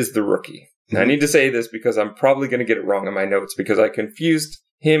 Tagusa is the rookie. Now, I need to say this because I'm probably going to get it wrong in my notes because I confused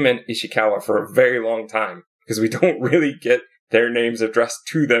him and Ishikawa for a very long time because we don't really get their names addressed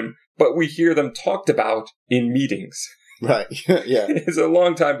to them, but we hear them talked about in meetings. Right, yeah. It's a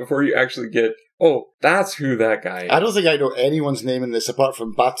long time before you actually get, that's who that guy is. I don't think I know anyone's name in this apart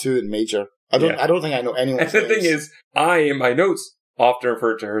from Batu and Major. I don't think I know anyone's name. And the thing is, I, in my notes, often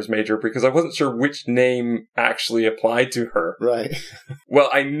referred to her as Major because I wasn't sure which name actually applied to her. Right. Well,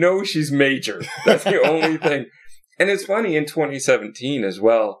 I know she's Major. That's the only thing. And it's funny, in 2017 as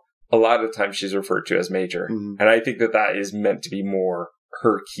well, a lot of times she's referred to as Major. Mm-hmm. And I think that is meant to be more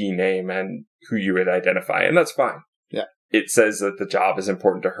her key name and who you would identify. And that's fine. Yeah. It says that the job is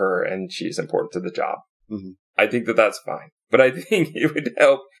important to her and she's important to the job. Mm-hmm. I think that's fine. But I think it would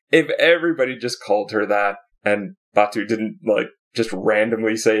help if everybody just called her that and Batu didn't, just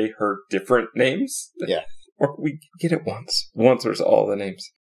randomly say her different names. Yeah. Or we get it once. Once there's all the names.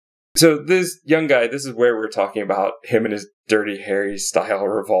 So this young guy, this is where we're talking about him and his Dirty Harry style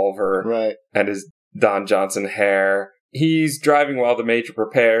revolver. Right. And his Don Johnson hair. He's driving while the Major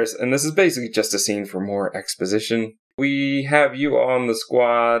prepares, and this is basically just a scene for more exposition. we have you on the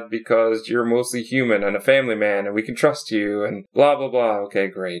squad because you're mostly human and a family man and we can trust you and blah, blah, blah. Okay,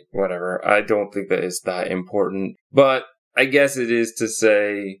 great. Whatever. I don't think that is that important. But I guess it is to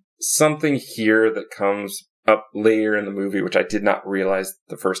say something here that comes up later in the movie, which I did not realize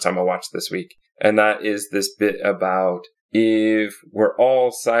the first time I watched this week. And that is this bit about if we're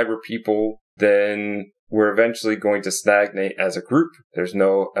all cyber people, then we're eventually going to stagnate as a group. There's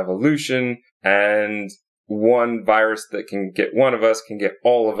no evolution, and one virus that can get one of us can get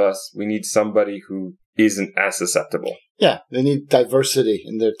all of us. We need somebody who isn't as susceptible. Yeah, they need diversity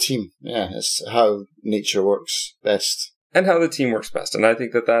in their team. Yeah, that's how nature works best. And how the team works best. And I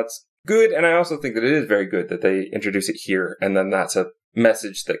think that that's good, and I also think that it is very good that they introduce it here, and then that's a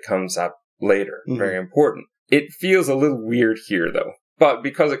message that comes up later. Mm-hmm. Very important. It feels a little weird here, though. But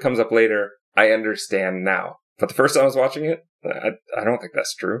because it comes up later, I understand now. But the first time I was watching it, I don't think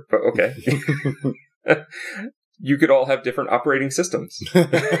that's true, but okay. You could all have different operating systems.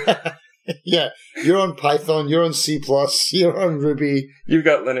 Yeah, you're on Python, you're on C++, you're on Ruby. You've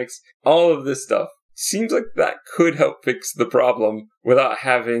got Linux. All of this stuff. Seems like that could help fix the problem without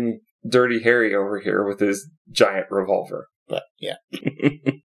having Dirty Harry over here with his giant revolver. But, yeah.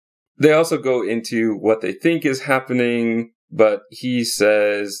 They also go into what they think is happening, but he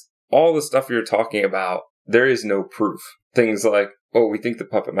says, all the stuff you're talking about, there is no proof. Things like, oh, we think the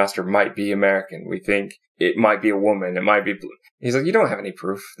puppet master might be American. We think it might be a woman. It might be blue. He's like, you don't have any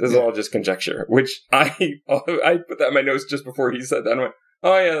proof. This is all just conjecture, which I put that in my notes just before he said that. And I went,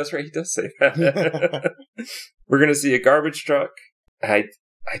 oh, yeah, that's right. He does say that. We're going to see a garbage truck. I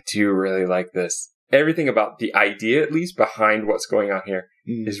do really like this. Everything about the idea, at least, behind what's going on here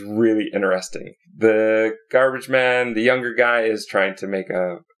is really interesting. The garbage man, the younger guy, is trying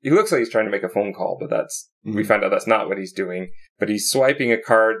to he looks like he's trying to make a phone call, but we find out that's not what he's doing. But he's swiping a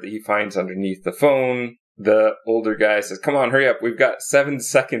card that he finds underneath the phone. The older guy says, come on, hurry up. We've got 7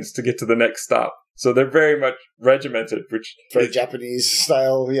 seconds to get to the next stop. So they're very much regimented, which very Japanese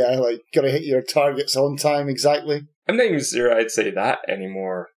style. Yeah, like gotta hit your targets on time exactly. I'm not even sure I'd say that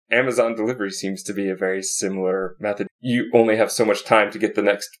anymore. Amazon delivery seems to be a very similar method. You only have so much time to get the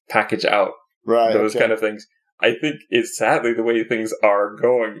next package out. Right. Those kind of things. I think it's sadly the way things are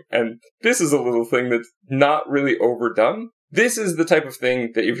going. And this is a little thing that's not really overdone. This is the type of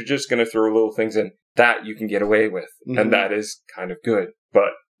thing that if you're just going to throw little things in, that you can get away with. Mm-hmm. And that is kind of good.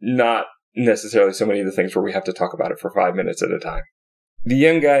 But not necessarily so many of the things where we have to talk about it for 5 minutes at a time. The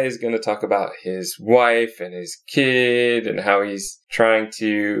young guy is going to talk about his wife and his kid and how he's trying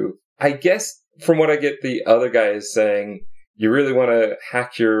to, I guess, from what I get, the other guy is saying, you really want to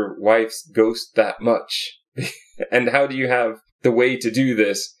hack your wife's ghost that much? And how do you have the way to do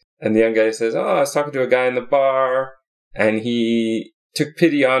this? And the young guy says, oh, I was talking to a guy in the bar and he took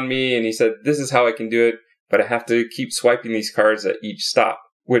pity on me and he said, this is how I can do it, but I have to keep swiping these cards at each stop,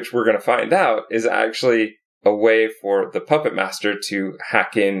 which we're going to find out is actually a way for the puppet master to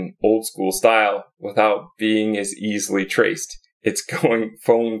hack in old school style without being as easily traced. It's going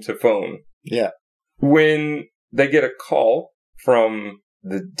phone to phone. Yeah. When they get a call from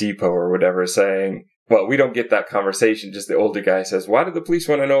the depot or whatever saying, well, we don't get that conversation. Just the older guy says, why do the police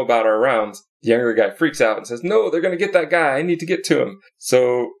want to know about our rounds? The younger guy freaks out and says, no, they're going to get that guy. I need to get to him.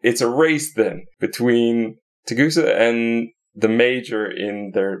 So it's a race then between Tagusa and the major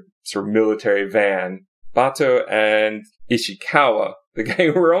in their sort of military van. Bato and Ishikawa, the guy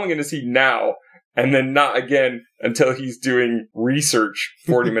who we're only going to see now, and then not again until he's doing research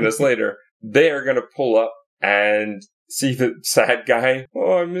 40 minutes later, they are going to pull up and see the sad guy.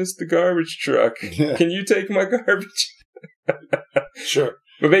 Oh, I missed the garbage truck. Yeah. Can you take my garbage? Sure.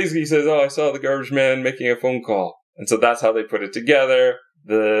 But basically he says, oh, I saw the garbage man making a phone call. And so that's how they put it together.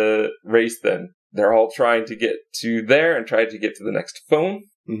 The race then, they're all trying to get to there and try to get to the next phone,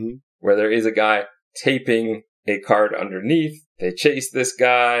 where there is a guy taping a card underneath. They chase this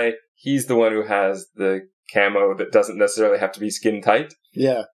guy. He's the one who has the camo that doesn't necessarily have to be skin tight.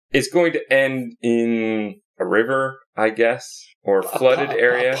 Yeah. It's going to end in a river, I guess, or a flooded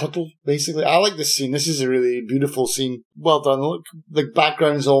area. A puddle, basically. I like this scene. This is a really beautiful scene. Well done. Look, the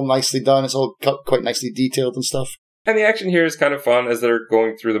background is all nicely done. It's all quite nicely detailed and stuff. And the action here is kind of fun as they're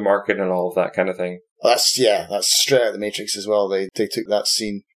going through the market and all of that kind of thing. That's straight out of the Matrix as well. They took that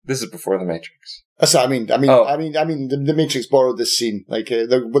scene. This is before the Matrix. I mean, the Matrix borrowed this scene, like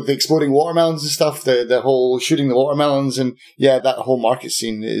with the exploding watermelons and stuff. The whole shooting the watermelons, and yeah, that whole market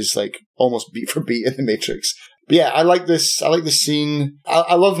scene is like almost beat for beat in the Matrix. But yeah, I like this. I like this scene.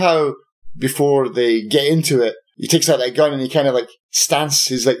 I love how before they get into it, he takes out that gun and he kind of like gets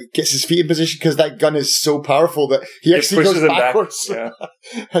his feet in position because that gun is so powerful that he actually goes backwards. Back.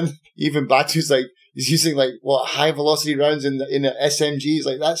 Yeah. And even Batu's like, he's using like high velocity rounds in a SMGs.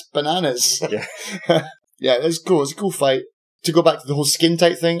 Like that's bananas. Yeah. Yeah, it's cool. It's a cool fight. To go back to the whole skin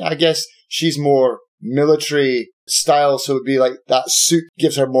tight thing, I guess she's more military style, so it'd be like that suit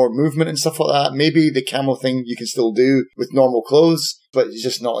gives her more movement and stuff like that. Maybe the camo thing you can still do with normal clothes, but it's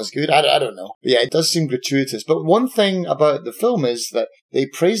just not as good. I don't know. But yeah, it does seem gratuitous. But one thing about the film is that they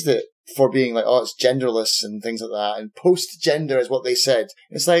praised it for being like, it's genderless and things like that, and post-gender is what they said.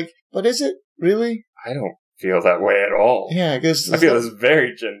 It's like, but is it really? I don't feel that way at all. Yeah, because I feel it's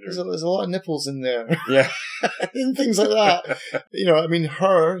very gender. There's a lot of nipples in there. Yeah. And things like that. I mean,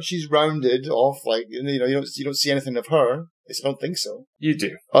 she's rounded off, like, you don't see anything of her. I don't think so. You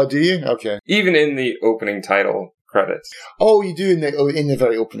do. Oh, do you? Okay. Even in the opening title credits. Oh, you do in the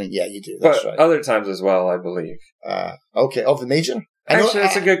very opening. Yeah, you do. That's right. Other times as well, I believe. Okay. Of the Major? Actually,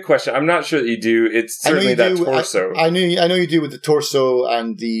 that's a good question. I'm not sure that you do. It's certainly that torso. I know you do with the torso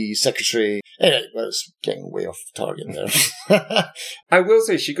and the secretary. Anyway, it's getting way off target there. I will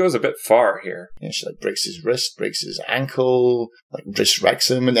say she goes a bit far here. Yeah, she like breaks his wrist, breaks his ankle, like just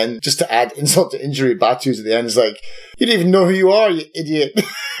wrecks him, and then just to add insult to injury, Batu's at the end is like, "You don't even know who you are, you idiot."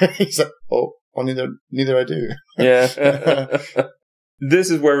 He's like, "Oh, neither I do." Yeah.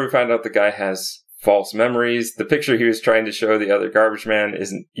 This is where we find out the guy has false memories. The picture he was trying to show the other garbage man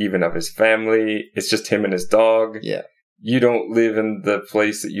isn't even of his family. It's just him and his dog. Yeah. You don't live in the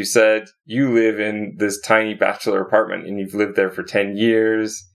place that you said. You live in this tiny bachelor apartment and you've lived there for 10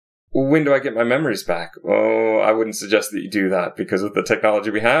 years. When do I get my memories back? Oh, I wouldn't suggest that you do that because with the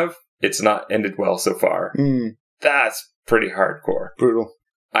technology we have, it's not ended well so far. That's pretty hardcore. Brutal.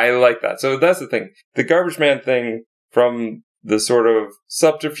 I like that. So that's the thing. The garbage man thing, from the sort of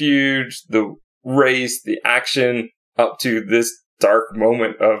subterfuge, the race, the action, up to this dark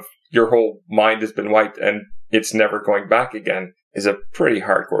moment of your whole mind has been wiped and it's never going back again, is a pretty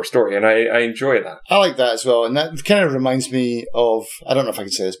hardcore story, and I enjoy that. I like that as well, and that kind of reminds me of, I don't know if I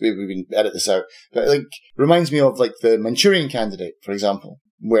can say this, maybe we can edit this out, but like reminds me of like the Manchurian Candidate, for example,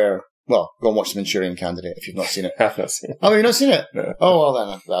 where, well, go and watch the Manchurian Candidate if you've not seen it. I've not seen it. Oh, you've not seen it? No. Oh,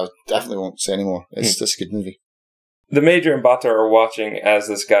 well then, I definitely won't say anymore. It's just a good movie. The Major and Bata are watching as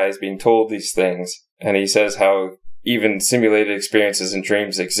this guy is being told these things, and he says how even simulated experiences and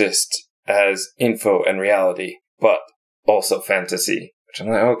dreams exist as info and reality, but also fantasy. Which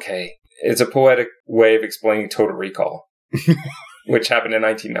I'm like, okay. It's a poetic way of explaining Total Recall, which happened in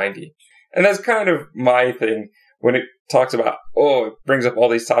 1990. And that's kind of my thing when it talks about, it brings up all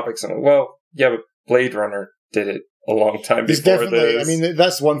these topics. And well, yeah, but Blade Runner did it a long time before this. I mean,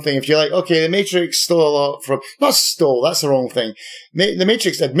 that's one thing. If you're like, okay, the Matrix stole a lot from... Not stole, that's the wrong thing. The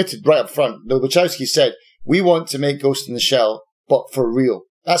Matrix admitted right up front, the Wachowski said, we want to make Ghost in the Shell, but for real.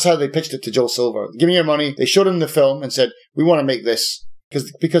 That's how they pitched it to Joel Silver. Give me your money. They showed him the film and said, we want to make this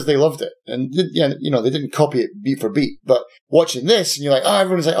because they loved it. And, they didn't copy it beat for beat. But watching this, and you're like,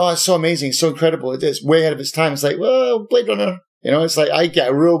 everyone's like, it's so amazing, it's so incredible. It's way ahead of its time. It's like, well, Blade Runner. It's like I get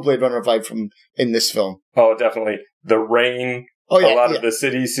a real Blade Runner vibe in this film. Oh, definitely. The rain, a lot of the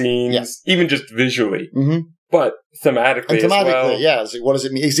city scenes, even just visually. Mm-hmm. But thematically as well. Yeah. It's like, what does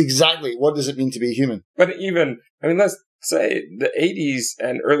it mean? It's exactly, what does it mean to be human? But let's say the 80s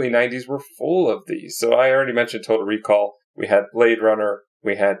and early 90s were full of these. So I already mentioned Total Recall. We had Blade Runner.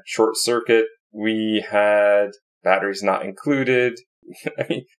 We had Short Circuit. We had Batteries Not Included. I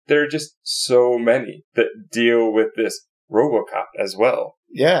mean, there are just so many that deal with this RoboCop as well.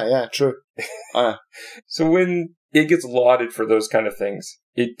 Yeah, true. So when it gets lauded for those kind of things,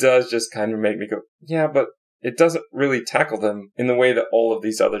 it does just kind of make me go, yeah, but it doesn't really tackle them in the way that all of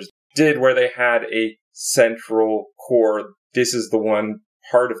these others did, where they had a central core. This is the one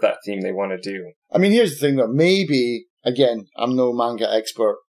part of that theme they want to do. I mean, here's the thing though. Maybe, again, I'm no manga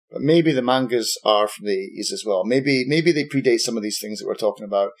expert, but maybe the mangas are from the 80s as well. Maybe they predate some of these things that we're talking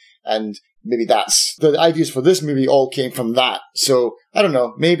about, and maybe that's the ideas for this movie all came from that. So I don't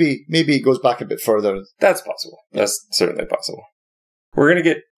know. Maybe it goes back a bit further. That's possible. That's certainly possible. We're gonna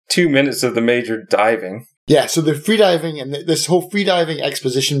get 2 minutes of the Major diving. Yeah. So the freediving and this whole freediving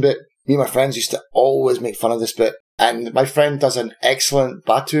exposition bit. Me and my friends used to always make fun of this bit, and my friend does an excellent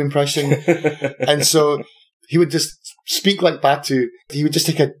Batu impression, and so he would just speak like Batu. He would just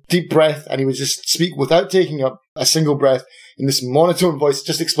take a deep breath and he would just speak without taking up a single breath in this monotone voice,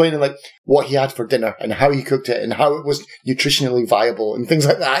 just explaining like what he had for dinner and how he cooked it and how it was nutritionally viable and things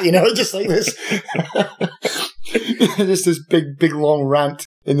like that, just like this. Just this big long rant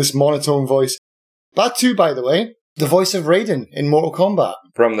in this monotone voice. Batu, by the way, the voice of Raiden in Mortal Kombat.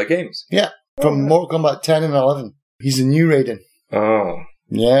 From the games? Yeah, from Mortal Kombat 10 and 11. He's the new Raiden. Oh.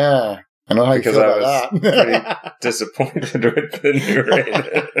 Yeah. I know how you feel about that. Pretty disappointed with the new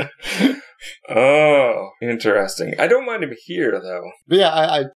Raiden. Oh, interesting. I don't mind him here, though. But yeah,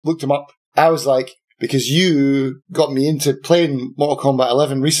 I looked him up. I was like, because you got me into playing Mortal Kombat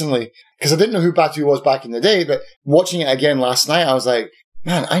 11 recently, because I didn't know who Batu was back in the day, but watching it again last night, I was like,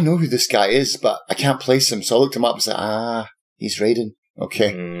 man, I know who this guy is, but I can't place him. So I looked him up and said, he's Raiden.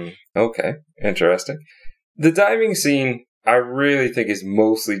 Okay. Okay, interesting. The diving scene, I really think, is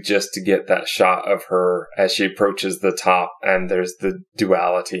mostly just to get that shot of her as she approaches the top, and there's the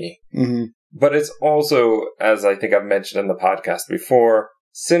duality. Mm-hmm. But it's also, as I think I've mentioned in the podcast before,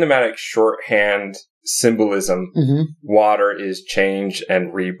 cinematic shorthand symbolism. Mm-hmm. Water is change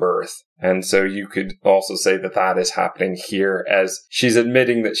and rebirth. And so you could also say that that is happening here, as she's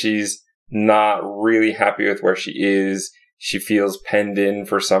admitting that she's not really happy with where she is. She feels penned in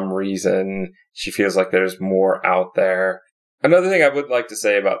for some reason. She feels like there's more out there. Another thing I would like to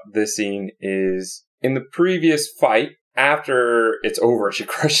say about this scene is, in the previous fight, after it's over, she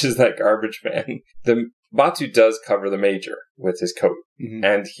crushes that garbage man. The Batu does cover the Major with his coat. Mm-hmm.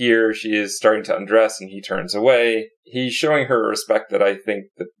 And here she is starting to undress and he turns away. He's showing her a respect that I think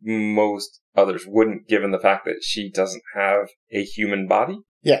that most others wouldn't, given the fact that she doesn't have a human body.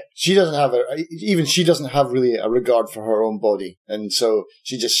 Yeah, she doesn't have really a regard for her own body. And so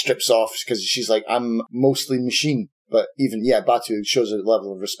she just strips off because she's like, I'm mostly machine. But even, Batu shows a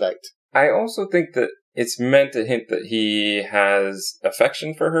level of respect. I also think that it's meant to hint that he has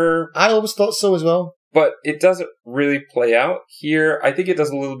affection for her. I always thought so as well. But it doesn't really play out here. I think it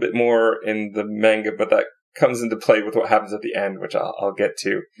does a little bit more in the manga, but that comes into play with what happens at the end, which I'll get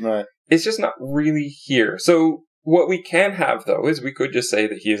to. Right. It's just not really here. So what we can have, though, is we could just say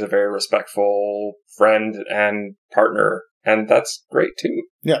that he is a very respectful friend and partner, and that's great, too.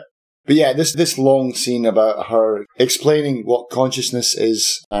 Yeah. But yeah, this long scene about her explaining what consciousness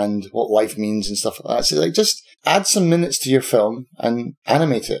is and what life means and stuff like that. So like, just add some minutes to your film and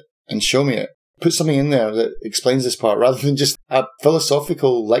animate it and show me it. Put something in there that explains this part rather than just a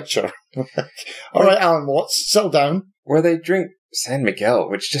philosophical lecture. All right, Alan Watts, settle down. Where they drink San Miguel,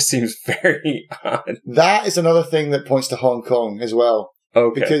 which just seems very odd. That is another thing that points to Hong Kong as well.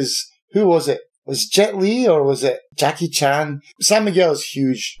 Okay. Because who was it? Was Jet Li or was it Jackie Chan? San Miguel is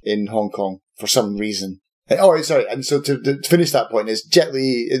huge in Hong Kong for some reason. Oh, sorry. And so to finish that point is Jet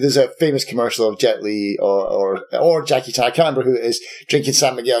Li, there's a famous commercial of Jet Li or Jackie Chan, I can't remember who it is, drinking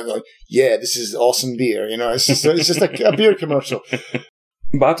San Miguel and going, yeah, this is awesome beer. You know, it's just a beer commercial.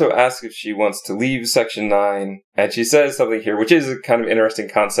 Bato asks if she wants to leave Section 9, and she says something here, which is a kind of interesting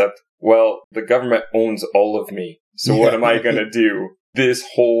concept. Well, the government owns all of me, so what am I going to do? This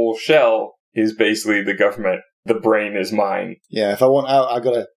whole shell is basically the government. The brain is mine. Yeah, if I want out, I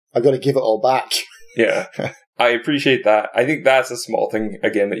gotta give it all back. Yeah, I appreciate that. I think that's a small thing,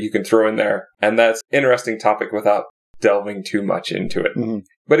 again, that you can throw in there. And that's an interesting topic without delving too much into it. Mm-hmm.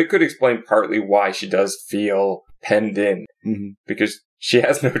 But it could explain partly why she does feel penned in. Mm-hmm. Because she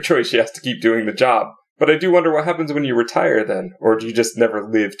has no choice. She has to keep doing the job. But I do wonder what happens when you retire then. Or do you just never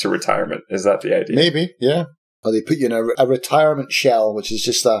live to retirement? Is that the idea? Maybe, yeah. Or they put you in a retirement shell, which is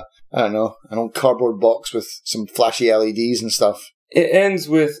just an old cardboard box with some flashy LEDs and stuff. It ends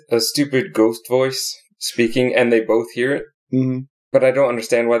with a stupid ghost voice speaking, and they both hear it. Mm-hmm. But I don't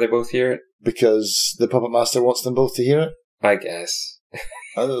understand why they both hear it. Because the Puppet Master wants them both to hear it? I guess.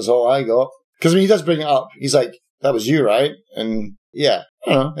 That was all I got. Because when he does bring it up, he's like, that was you, right? And yeah,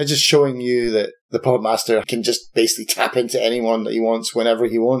 I don't know. It's just showing you that the Puppet Master can just basically tap into anyone that he wants whenever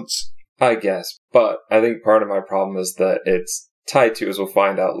he wants. I guess. But I think part of my problem is that it's tied to, as we'll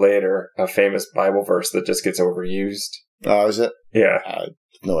find out later, a famous Bible verse that just gets overused. Oh, is it? Yeah.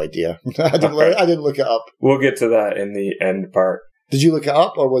 No idea. I didn't look it up. We'll get to that in the end part. Did you look it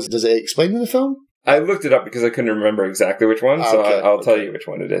up, or does it explain in the film? I looked it up because I couldn't remember exactly which one, so I'll tell you which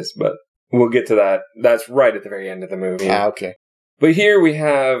one it is, but we'll get to that. That's right at the very end of the movie. Okay. But here we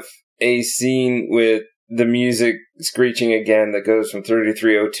have a scene with the music screeching again that goes from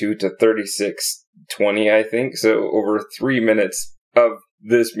 33:02 to 36:20, I think. So over 3 minutes of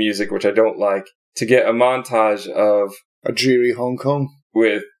this music, which I don't like, to get a montage of a dreary Hong Kong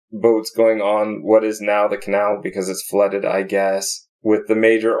with boats going on what is now the canal because it's flooded, I guess, with the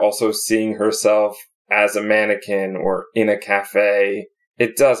Major also seeing herself as a mannequin or in a cafe.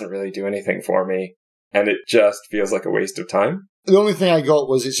 It doesn't really do anything for me, and it just feels like a waste of time. The only thing I got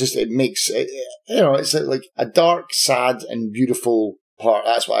was it makes it, it's like a dark, sad, and beautiful part.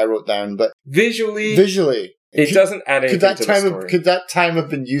 That's what I wrote down. But visually, it doesn't add anything to the story. Could that time have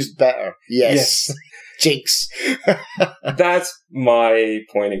been used better? Yes. Jinx. That's my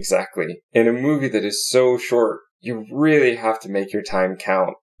point exactly. In a movie that is so short, you really have to make your time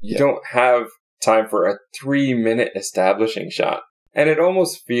count. You don't have time for a 3-minute establishing shot. And it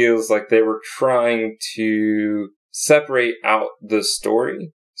almost feels like they were trying to separate out the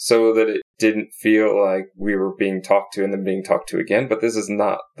story so that it didn't feel like we were being talked to and then being talked to again. But this is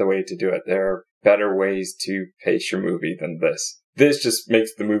not the way to do it. There are better ways to pace your movie than this. This just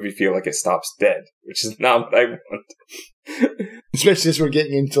makes the movie feel like it stops dead, which is not what I want. Especially as we're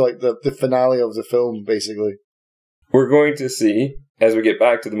getting into like the finale of the film, basically. We're going to see, as we get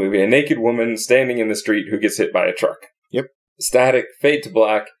back to the movie, a naked woman standing in the street who gets hit by a truck. Yep. Static, fade to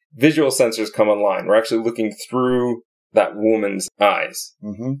black, visual sensors come online. We're actually looking through that woman's eyes,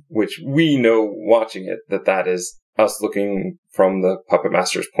 which we know watching it that is us looking from the puppet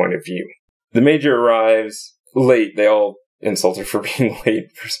master's point of view. The Major arrives late. They all insult her for being late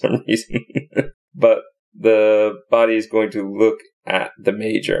for some reason. But the body is going to look at the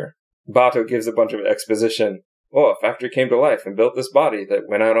Major. Bato gives a bunch of exposition. Oh, a factory came to life and built this body that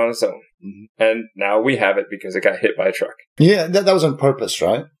went out on its own. And now we have it because it got hit by a truck. Yeah, that was on purpose,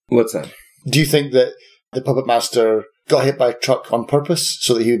 right? What's that? Do you think that the puppet master got hit by a truck on purpose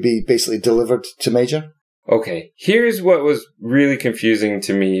so that he would be basically delivered to Major? Okay, here's what was really confusing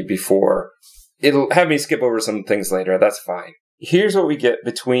to me before. It'll have me skip over some things later. That's fine. Here's what we get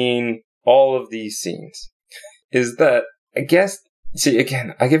between all of these scenes. Is that, I guess, see,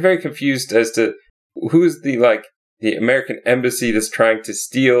 again, I get very confused as to who's the American embassy that's trying to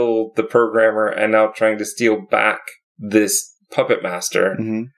steal the programmer and now trying to steal back this puppet master.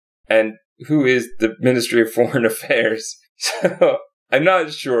 And who is the Ministry of Foreign Affairs. So, I'm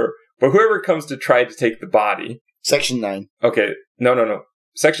not sure. But whoever comes to try to take the body... Section 9. Okay, no.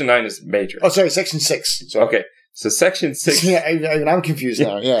 Section 9 is Major. Oh, sorry, Section 6. Sorry. Okay, so Section 6... Yeah, I'm confused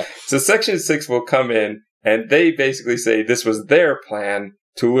now, yeah. So Section 6 will come in, and they basically say this was their plan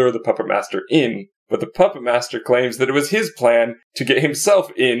to lure the puppet master in, but the puppet master claims that it was his plan to get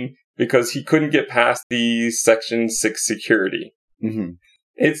himself in because he couldn't get past the Section 6 security.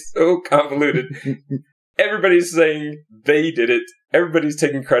 It's so convoluted. Everybody's saying they did it. Everybody's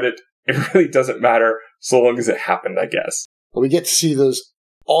taking credit. It really doesn't matter so long as it happened, I guess. Well, we get to see those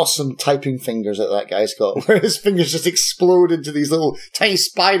awesome typing fingers that guy's got, where his fingers just explode into these little tiny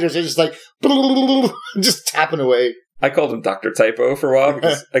spiders. They're just like, just tapping away. I called him Dr. Typo for a while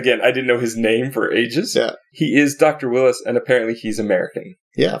because, again, I didn't know his name for ages. Yeah. He is Dr. Willis, and apparently he's American.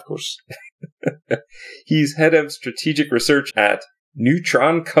 Yeah, of course. He's head of strategic research at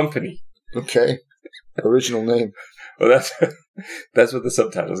Neutron Company. Okay. Original name. Well, that's what the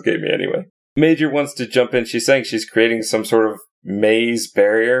subtitles gave me anyway. Major wants to jump in. She's saying she's creating some sort of maze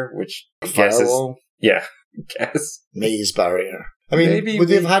barrier, which I guess firewall? Yeah, guess. Maze barrier. I mean, maybe would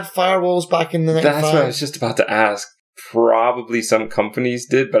they have had firewalls back in the 95? That's what I was just about to ask. Probably some companies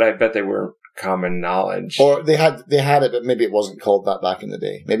did, but I bet they were common knowledge. Or they had it, but maybe it wasn't called that back in the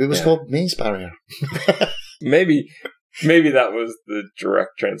day. Maybe it was called maze barrier. Maybe that was the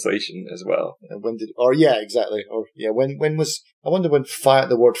direct translation as well. Exactly. When was, I wonder when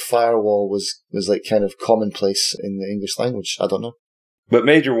the word firewall was like kind of commonplace in the English language. I don't know. But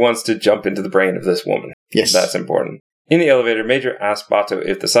Major wants to jump into the brain of this woman. Yes. That's important. In the elevator, Major asks Bato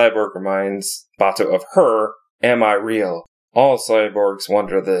if the cyborg reminds Bato of her. Am I real? All cyborgs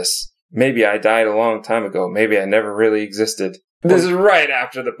wonder this. Maybe I died a long time ago. Maybe I never really existed. This is right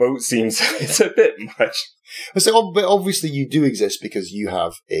after the boat scene, so it's a bit much. But obviously you do exist because you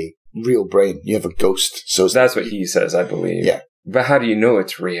have a real brain. You have a ghost. So that's what he says, I believe. Yeah. But how do you know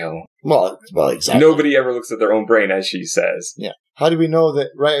it's real? Well, exactly. Nobody ever looks at their own brain, as she says. Yeah. How do we know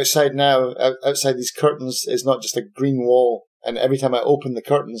that right outside now, outside these curtains, is not just a green wall, and every time I open the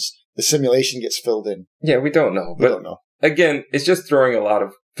curtains, the simulation gets filled in? Yeah, we don't know. We don't know. Again, it's just throwing a lot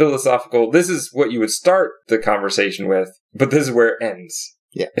of philosophical... This is what you would start the conversation with, but this is where it ends.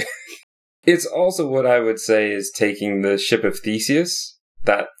 Yeah. It's also what I would say is taking the ship of Theseus,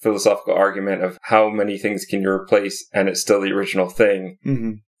 that philosophical argument of how many things can you replace and it's still the original thing,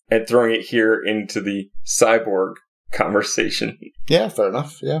 and throwing it here into the cyborg conversation. Yeah, fair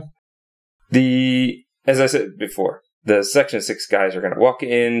enough, yeah. As I said before, the Section 6 guys are going to walk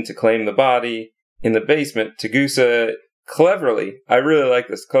in to claim the body. In the basement, Tagusa cleverly, I really like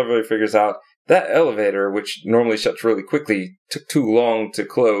this, cleverly figures out that elevator, which normally shuts really quickly, took too long to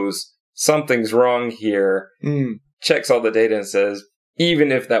close. Something's wrong here. Checks all the data and says,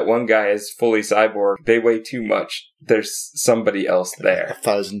 even if that one guy is fully cyborg, they weigh too much. There's somebody else there.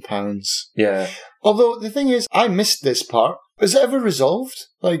 1,000 pounds. Yeah. Although, the thing is, I missed this part. Was it ever resolved?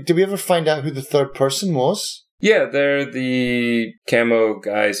 Like, did we ever find out who the third person was? Yeah, they're the camo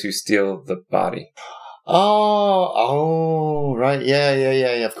guys who steal the body. Oh, right.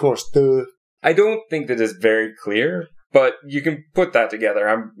 Yeah, of course. I don't think that it's very clear, But you can put that together.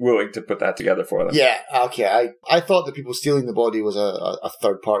 I'm willing to put that together for them. Yeah, okay. I thought the people stealing the body was a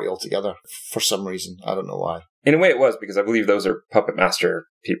third party altogether for some reason. I don't know why. In a way it was, because I believe those are Puppet Master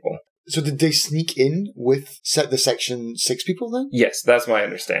people. So did they sneak in with the Section 6 people then? Yes, that's my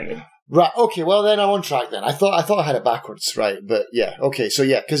understanding. Right, okay, well then I'm on track then. I thought I had it backwards, right? But yeah, okay, so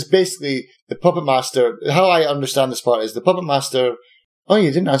yeah, because basically the Puppet Master, how I understand this part is the Puppet Master... Oh,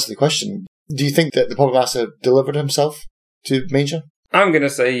 you didn't answer the question. Do you think that the Puppet Master delivered himself to Major? I'm going to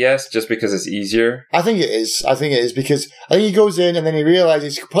say yes, just because it's easier. I think it is because I think he goes in and then he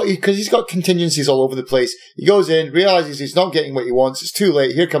realizes, because he's got contingencies all over the place, he goes in, realizes he's not getting what he wants, it's too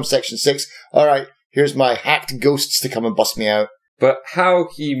late, here comes Section 6, alright, here's my hacked ghosts to come and bust me out. But how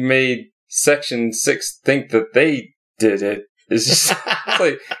he made Section 6 think that they did it is just,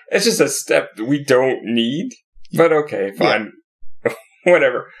 it's just a step that we don't need. But okay, fine. Yeah.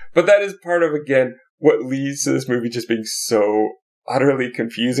 Whatever. But that is part of, again, what leads to this movie just being so utterly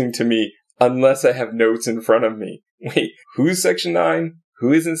confusing to me, unless I have notes in front of me. Wait, who's Section 9?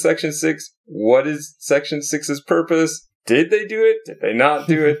 Who is in Section 6? What is Section 6's purpose? Did they do it? Did they not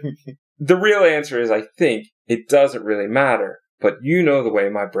do it? The real answer is, I think, it doesn't really matter. But you know the way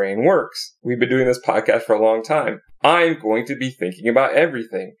my brain works. We've been doing this podcast for a long time. I'm going to be thinking about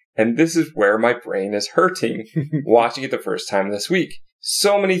everything. And this is where my brain is hurting watching it the first time this week.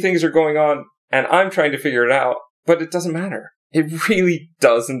 So many things are going on, and I'm trying to figure it out, but it doesn't matter. It really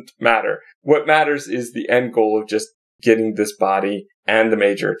doesn't matter. What matters is the end goal of just getting this body and the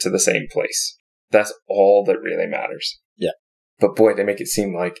Major to the same place. That's all that really matters. Yeah. But boy, they make it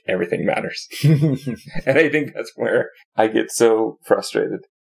seem like everything matters. And I think that's where I get so frustrated.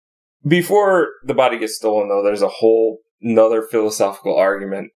 Before the body gets stolen, though, there's a whole another philosophical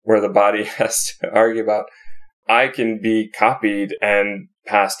argument where the body has to argue about, I can be copied and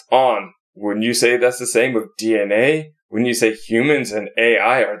passed on. Wouldn't you say that's the same with DNA? Wouldn't you say humans and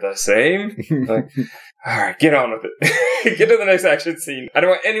AI are the same? Like, all right, get on with it. Get to the next action scene. I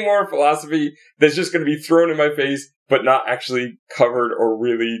don't want any more philosophy that's just going to be thrown in my face, but not actually covered or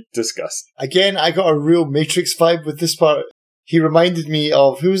really discussed. Again, I got a real Matrix vibe with this part. He reminded me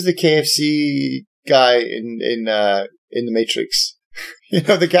of, who's the KFC guy in the Matrix? You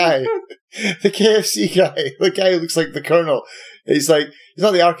know, the guy, the KFC guy, the guy who looks like the Colonel. He's like, he's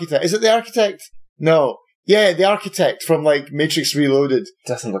not the architect. Is it the architect? No. Yeah, the architect from like Matrix Reloaded.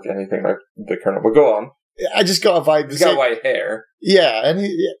 Doesn't look anything like the Colonel, but go on. I just got a vibe. He's got white hair. Yeah, and I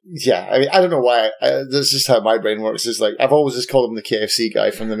mean, I don't know why. That's just how my brain works. It's like, I've always just called him the KFC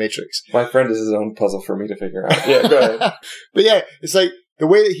guy from the Matrix. My friend is his own puzzle for me to figure out. Yeah, go ahead. But yeah, it's like the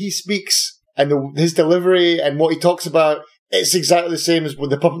way that he speaks and his delivery and what he talks about, it's exactly the same as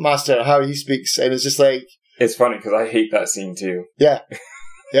with the Puppet Master, how he speaks. And it's just like... It's funny because I hate that scene too. Yeah.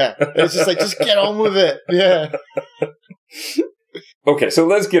 Yeah. It's just like, just get on with it. Yeah. Okay, so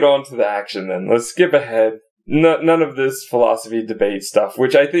let's get on to the action then. Let's skip ahead. None of this philosophy debate stuff,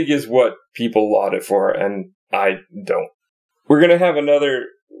 which I think is what people laud it for, and I don't. We're going to have another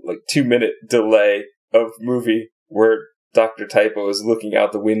 2-minute delay of movie where Dr. Typo is looking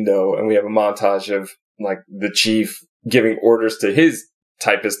out the window, and we have a montage of the chief giving orders to his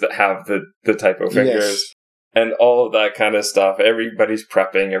typists that have the typo fingers. Yes. And all of that kind of stuff. Everybody's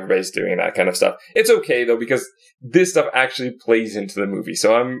prepping. Everybody's doing that kind of stuff. It's okay, though, because this stuff actually plays into the movie.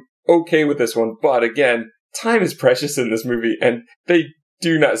 So I'm okay with this one. But again, time is precious in this movie, and they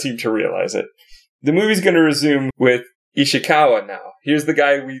do not seem to realize it. The movie's going to resume with Ishikawa now. Here's the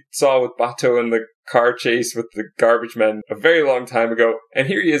guy we saw with Bato in the car chase with the garbage men a very long time ago. And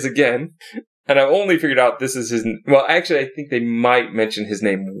here he is again. And I've only figured out this is his... Well, actually, I think they might mention his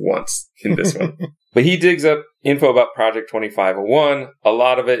name once in this one. But he digs up info about Project 2501. A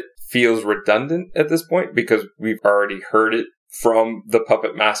lot of it feels redundant at this point because we've already heard it from the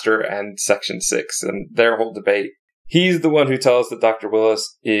Puppet Master and Section 6 and their whole debate. He's the one who tells us that Dr.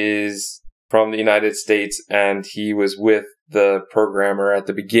 Willis is from the United States and he was with the programmer at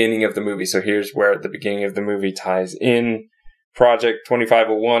the beginning of the movie. So here's where the beginning of the movie ties in. Project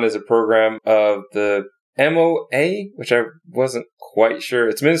 2501 is a program of the MOA, which I wasn't quite sure.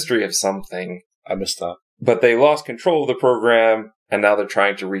 It's Ministry of something. I missed that. But they lost control of the program, and now they're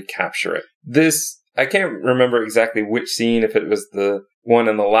trying to recapture it. This, I can't remember exactly which scene, if it was the one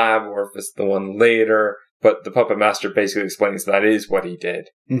in the lab or if it's the one later, but the Puppet Master basically explains that is what he did.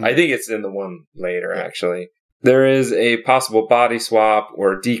 Mm-hmm. I think it's in the one later, actually. There is a possible body swap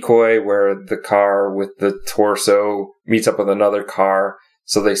or decoy where the car with the torso meets up with another car.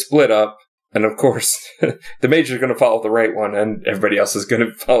 So they split up. And of course, the Major's going to follow the right one and everybody else is going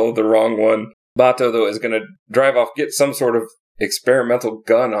to follow the wrong one. Bato, though, is going to drive off, get some sort of experimental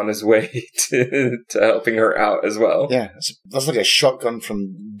gun on his way to helping her out as well. Yeah, that's like a shotgun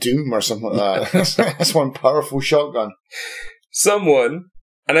from Doom or something like that. That's one powerful shotgun. Someone,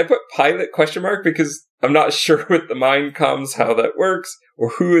 and I put pilot ? Because I'm not sure with the mind comms how that works or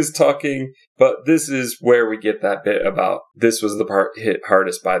who is talking, but this is where we get that bit about this was the part hit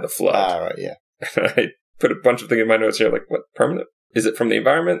hardest by the flood. Ah, right, yeah. I put a bunch of things in my notes here, like, what, permanent? Is it from the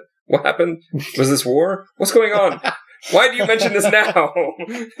environment? What happened? Was this war? What's going on? Why do you mention this now?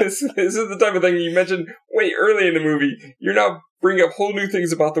 This is the type of thing you mentioned way early in the movie. You're now bringing up whole new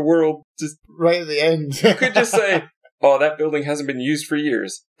things about the world. Just right at the end. You could just say, oh, that building hasn't been used for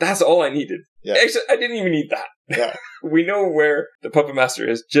years. That's all I needed. Yeah. Actually, I didn't even need that. Yeah. We know where the puppet master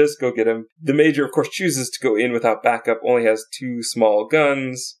is. Just go get him. The major, of course, chooses to go in without backup. Only has 2 small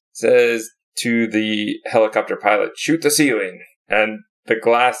guns. Says to the helicopter pilot, shoot the ceiling. And the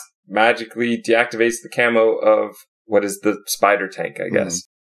glass magically deactivates the camo of what is the spider tank, I guess.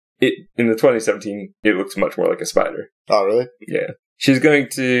 In the 2017, it looks much more like a spider. Oh, really? Yeah. She's going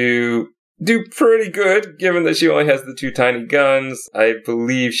to do pretty good, given that she only has the 2 tiny guns. I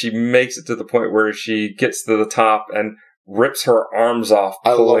believe she makes it to the point where she gets to the top and rips her arms off.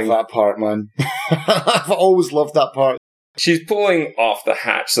 I love that part, man. I've always loved that part. She's pulling off the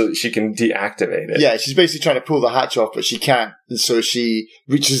hatch so that she can deactivate it. Yeah, she's basically trying to pull the hatch off, but she can't. And so she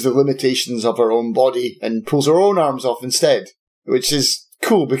reaches the limitations of her own body and pulls her own arms off instead, which is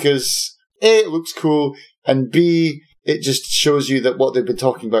cool because A, it looks cool, and B, it just shows you that what they've been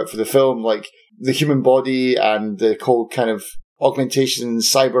talking about for the film, like the human body and the whole kind of augmentation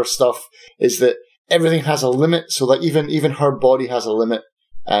cyber stuff, is that everything has a limit. So like even her body has a limit,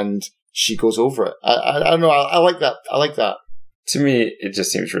 and she goes over it. I don't know. I like that. I like that. To me, it just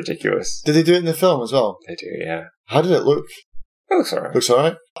seems ridiculous. Did they do it in the film as well? They do, yeah. How did it look? It looks alright. Looks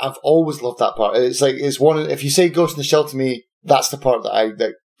alright. I've always loved that part. It's one. If you say Ghost in the Shell to me, that's the part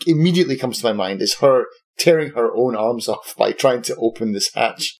that immediately comes to my mind. Is her tearing her own arms off by trying to open this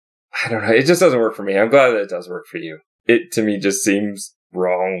hatch. I don't know. It just doesn't work for me. I'm glad that it does work for you. It, to me, just seems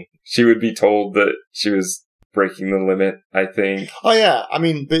wrong. She would be told that she was breaking the limit, I think. Oh, yeah. I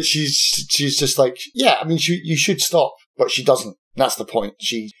mean, but she's just like, yeah, I mean, you should stop, but she doesn't. That's the point.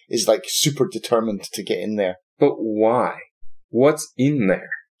 She is like super determined to get in there. But why? What's in there?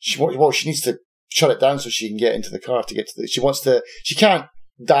 She needs to shut it down so she can get into the car to get to she can't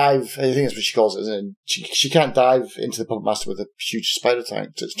dive, I think that's what she calls it, isn't it? She can't dive into the puppet master with a huge spider tank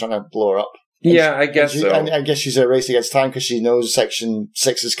that's trying to blow her up. Yeah, I guess so. And I guess she's a race against time because she knows Section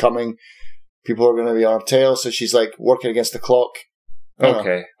 6 is coming. People are going to be on her tail, so she's like working against the clock.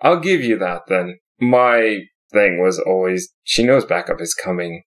 Okay, I'll give you that then. My thing was always, she knows backup is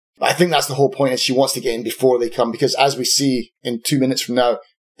coming. I think that's the whole point, is she wants to get in before they come, because as we see in 2 minutes from now,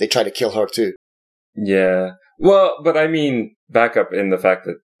 they try to kill her too. Yeah. Well, but I mean, backup in the fact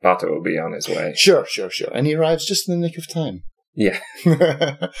that Bato will be on his way. Sure. And he arrives just in the nick of time. Yeah.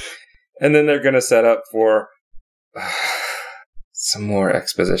 And then they're going to set up for some more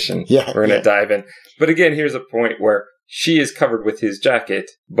exposition. Yeah. We're going to dive in. But again, here's a point where she is covered with his jacket,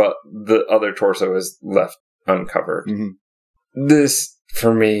 but the other torso is left uncovered. Mm-hmm. This,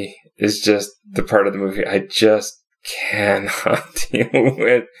 for me, is just the part of the movie I just cannot deal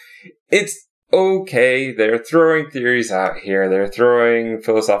with. It's okay. They're throwing theories out here. They're throwing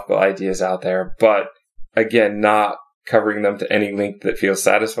philosophical ideas out there, but again, not covering them to any length that feels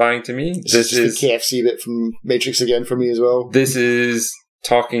satisfying to me. This is the KFC bit from Matrix again for me as well. This is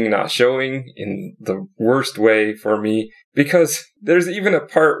talking, not showing in the worst way for me, because there's even a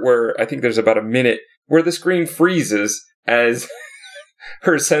part where I think there's about a minute where the screen freezes as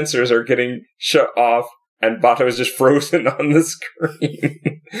her sensors are getting shut off and Bato is just frozen on the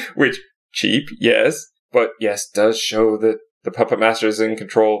screen. Which, cheap, yes, but yes, does show that the Puppet Master is in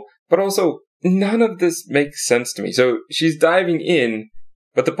control, but also none of this makes sense to me. So she's diving in,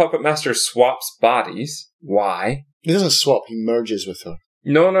 but the Puppet Master swaps bodies. Why? He doesn't swap, he merges with her.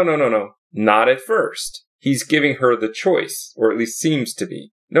 No. Not at first. He's giving her the choice, or at least seems to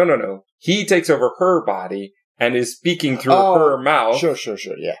be. No. He takes over her body and is speaking through her mouth. Sure,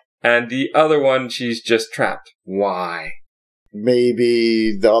 yeah. And the other one, she's just trapped. Why?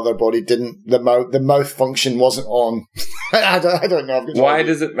 Maybe the other body didn't, the mouth function wasn't on. I don't know. Why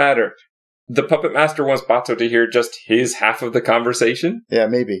does it matter? The Puppet Master wants Bato to hear just his half of the conversation? Yeah,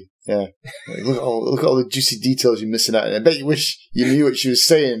 maybe. Yeah. Look at all the juicy details you're missing out. And I bet you wish you knew what she was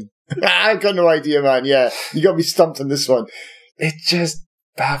saying. I've got no idea, man. Yeah, you got me stumped on this one. It just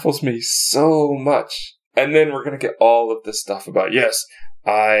baffles me so much. And then we're going to get all of this stuff about, yes,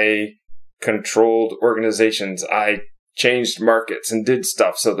 I controlled organizations. I changed markets and did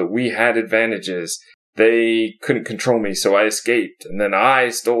stuff so that we had advantages. they couldn't control me, so I escaped. And then I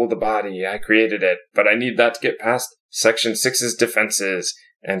stole the body. I created it. But I need that to get past Section 6's defenses.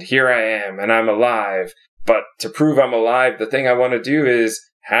 And here I am, and I'm alive. But to prove I'm alive, the thing I want to do is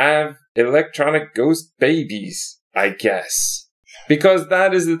have electronic ghost babies, I guess. Because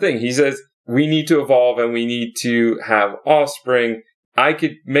that is the thing. He says, we need to evolve and we need to have offspring. I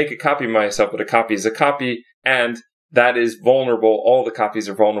could make a copy of myself, but a copy is a copy, and that is vulnerable. All the copies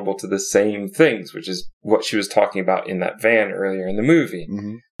are vulnerable to the same things, which is what she was talking about in that van earlier in the movie.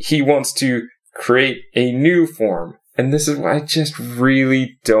 Mm-hmm. He wants to create a new form, and this is what I just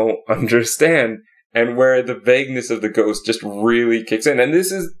really don't understand, and where the vagueness of the ghost just really kicks in. And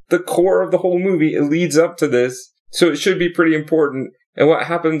this is the core of the whole movie. It leads up to this, so it should be pretty important. And what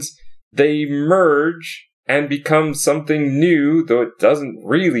happens, they merge and become something new, though it doesn't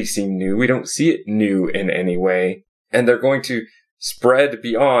really seem new. We don't see it new in any way. And they're going to spread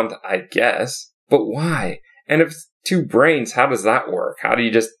beyond, I guess. But why? And if it's two brains, how does that work? How do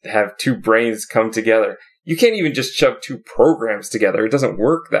you just have two brains come together? You can't even just shove two programs together. It doesn't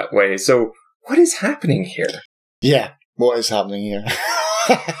work that way. So what is happening here? Yeah, what is happening here?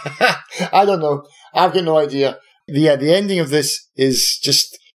 I don't know. I've got no idea. The ending of this is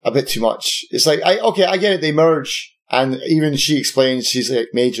just a bit too much. It's like, I get it, they merge. And even she explains, she's like,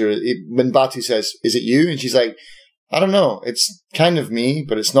 Major, when Batu says, is it you? And she's like, I don't know. It's kind of me,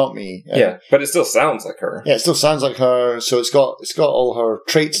 but it's not me. Yeah, but it still sounds like her. Yeah, it still sounds like her. So it's got all her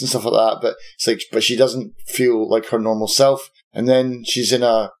traits and stuff like that. But it's like, but she doesn't feel like her normal self. And then she's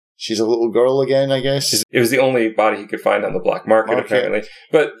a little girl again, I guess. It was the only body he could find on the black market, apparently.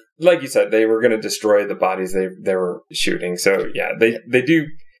 But like you said, they were going to destroy the bodies they were shooting. So yeah, they do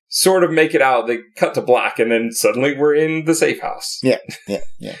sort of make it out. They cut to black, and then suddenly we're in the safe house. Yeah.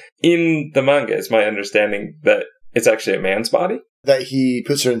 In the manga, it's my understanding that it's actually a man's body that he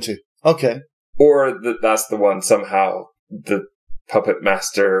puts her into. Okay. Or that's the one somehow the puppet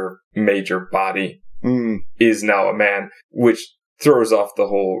master Major body is now a man, which throws off the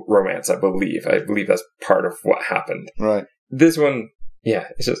whole romance, I believe. I believe that's part of what happened. Right. This one, yeah,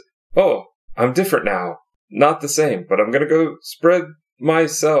 it's just, oh, I'm different now. Not the same, but I'm going to go spread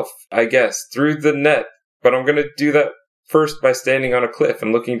myself, I guess, through the net. But I'm going to do that first by standing on a cliff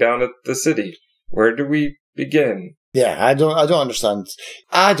and looking down at the city. Where do we begin? Yeah, I don't understand.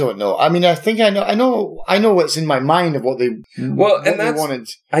 I don't know. I mean, I think I know what's in my mind of what they wanted.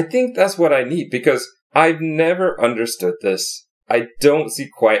 I think that's what I need, because I've never understood this. I don't see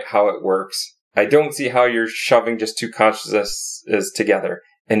quite how it works. I don't see how you're shoving just two consciousnesses together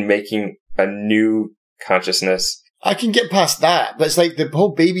and making a new consciousness. I can get past that, but it's like the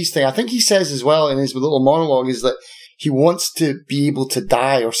whole babies thing. I think he says as well in his little monologue is that he wants to be able to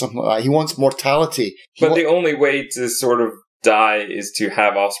die or something like that. He wants mortality. But the only way to sort of die is to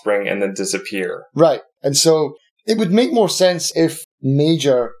have offspring and then disappear. Right. And so it would make more sense if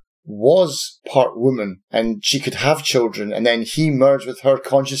Major was part woman and she could have children, and then he merged with her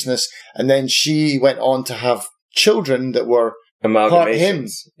consciousness, and then she went on to have children that were part him.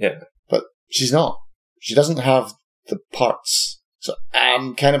 Yeah. But she's not. She doesn't have the parts. So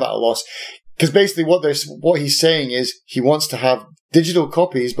I'm kind of at a loss. Because basically what he's saying is he wants to have digital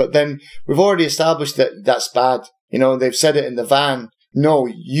copies, but then we've already established that that's bad. You know, they've said it in the van. No,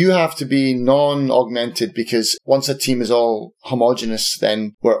 you have to be non-augmented, because once a team is all homogenous,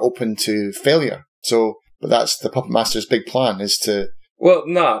 then we're open to failure. So, but that's the Puppet Master's big plan, is to... Well,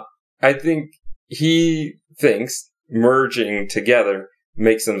 no. I think he thinks merging together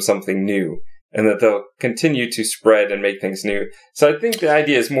makes them something new, and that they'll continue to spread and make things new. So I think the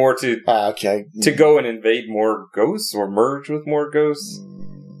idea is more to go and invade more ghosts or merge with more ghosts.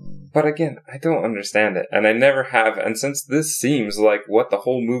 But again, I don't understand it, and I never have. And since this seems like what the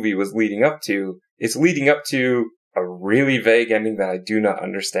whole movie was leading up to, it's leading up to a really vague ending that I do not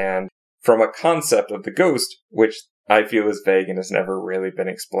understand, from a concept of the ghost, which I feel is vague and has never really been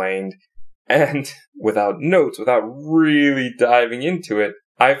explained. And without notes, without really diving into it,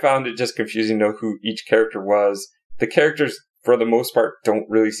 I found it just confusing to know who each character was. The characters, for the most part, don't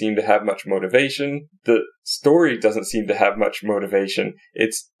really seem to have much motivation. The story doesn't seem to have much motivation.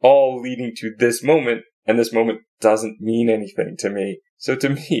 It's all leading to this moment, and this moment doesn't mean anything to me. So to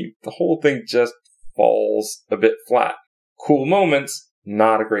me, the whole thing just falls a bit flat. Cool moments,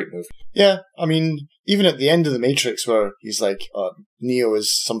 not a great movie. Yeah, I mean, even at the end of The Matrix, where he's like, Neo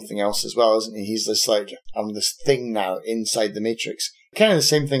is something else as well, isn't he? He's this like, I'm this thing now inside the Matrix. Kind of the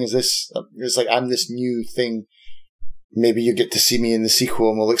same thing as this. It's like, I'm this new thing. Maybe you get to see me in the sequel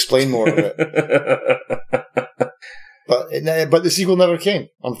and we'll explain more of it. But the sequel never came,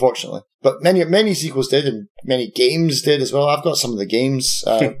 unfortunately. But many sequels did, and many games did as well. I've got some of the games.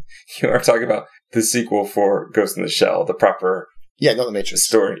 You are talking about the sequel for Ghost in the Shell, the proper not the Matrix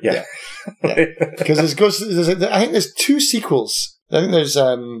story. Yeah. Because I think there's 2 sequels. I think there's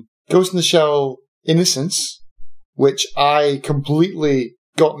Ghost in the Shell Innocence, which I completely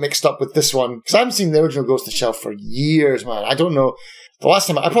got mixed up with this one. Because I haven't seen the original Ghost in the Shell for years, man. I don't know. The last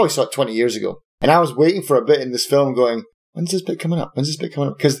time, I probably saw it 20 years ago. And I was waiting for a bit in this film going, when's this bit coming up?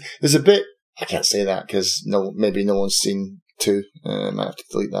 Because there's a bit, I can't say that because maybe no one's seen 2. I might have to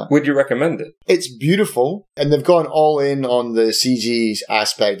delete that. Would you recommend it? It's beautiful, and they've gone all in on the CG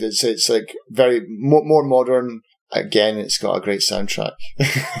aspect. It's like very more modern. Again, it's got a great soundtrack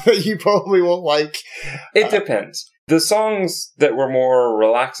that you probably won't like. It depends. The songs that were more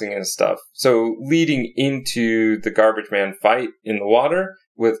relaxing and stuff, so leading into the Garbage Man fight in the water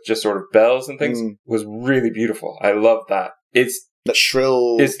with just sort of bells and things, was really beautiful. I love that. It's the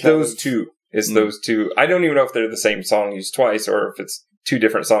shrill. It's those two. Those two. I don't even know if they're the same song used twice or if it's 2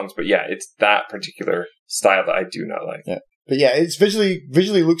 different songs, but yeah, it's that particular style that I do not like. Yeah. But yeah, it's visually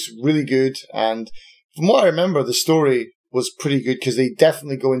looks really good, and from what I remember, the story was pretty good because they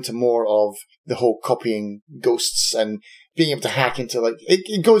definitely go into more of the whole copying ghosts and being able to hack into, like,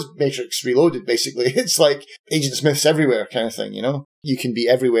 it goes Matrix Reloaded, basically. It's like Agent Smith's everywhere kind of thing, you know? You can be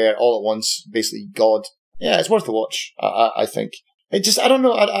everywhere all at once, basically God. Yeah, it's worth a watch, I think. It just, I don't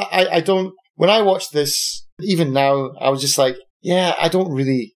know, I don't, when I watched this, even now, I was just like, yeah, I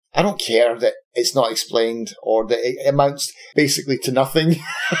don't care that it's not explained or that it amounts basically to nothing.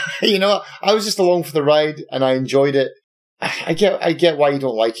 You know, I was just along for the ride and I enjoyed it. I get why you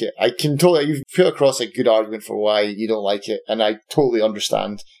don't like it. You've put across a good argument for why you don't like it, and I totally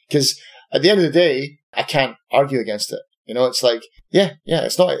understand. Because at the end of the day, I can't argue against it. You know, it's like, yeah,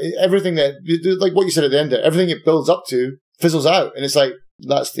 it's not everything that, like what you said at the end there, everything it builds up to fizzles out, and it's like,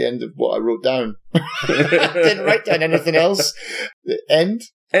 that's the end of what I wrote down. I didn't write down anything else. The end.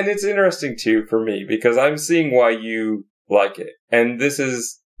 And it's interesting too for me because I'm seeing why you like it. And this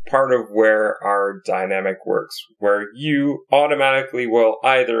is part of where our dynamic works, where you automatically will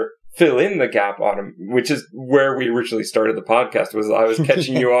either fill in the gap on, which is where we originally started the podcast, was I was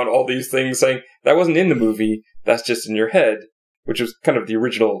catching you on all these things saying that wasn't in the movie, that's just in your head, which was kind of the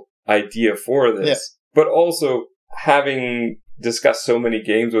original idea for this. Yeah. But also having discussed so many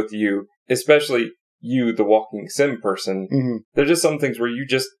games with you, especially you, the walking sim person, there's just some things where you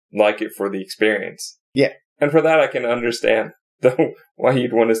just like it for the experience. Yeah. And for that I can understand, though, why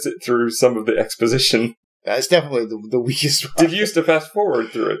you'd want to sit through some of the exposition. That's definitely the weakest one. Did you used to fast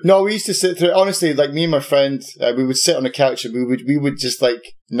forward through it? No, we used to sit through it. Honestly, like me and my friend, we would sit on the couch and we would just like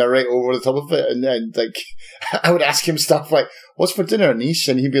narrate over the top of it. And then like, I would ask him stuff like, what's for dinner, Niche?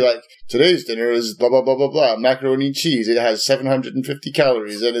 And he'd be like, today's dinner is blah, blah, blah, blah, blah. Macaroni and cheese. It has 750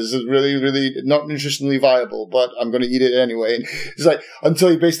 calories and is really, really not nutritionally viable, but I'm going to eat it anyway. And it's like, until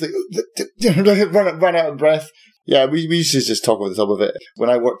he basically run out of breath. Yeah, we used to just talk over the top of it. When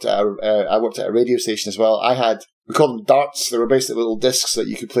I worked at a radio station as well, we called them darts. They were basically little discs that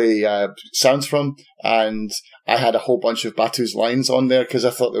you could play sounds from, and I had a whole bunch of Batu's lines on there because I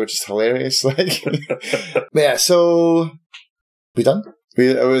thought they were just hilarious. Like, yeah. So, we done?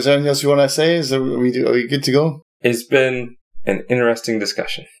 Is there anything else you want to say? Are we good to go? It's been an interesting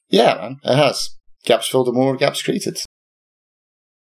discussion. Yeah, man, it has. Gaps filled and more gaps created.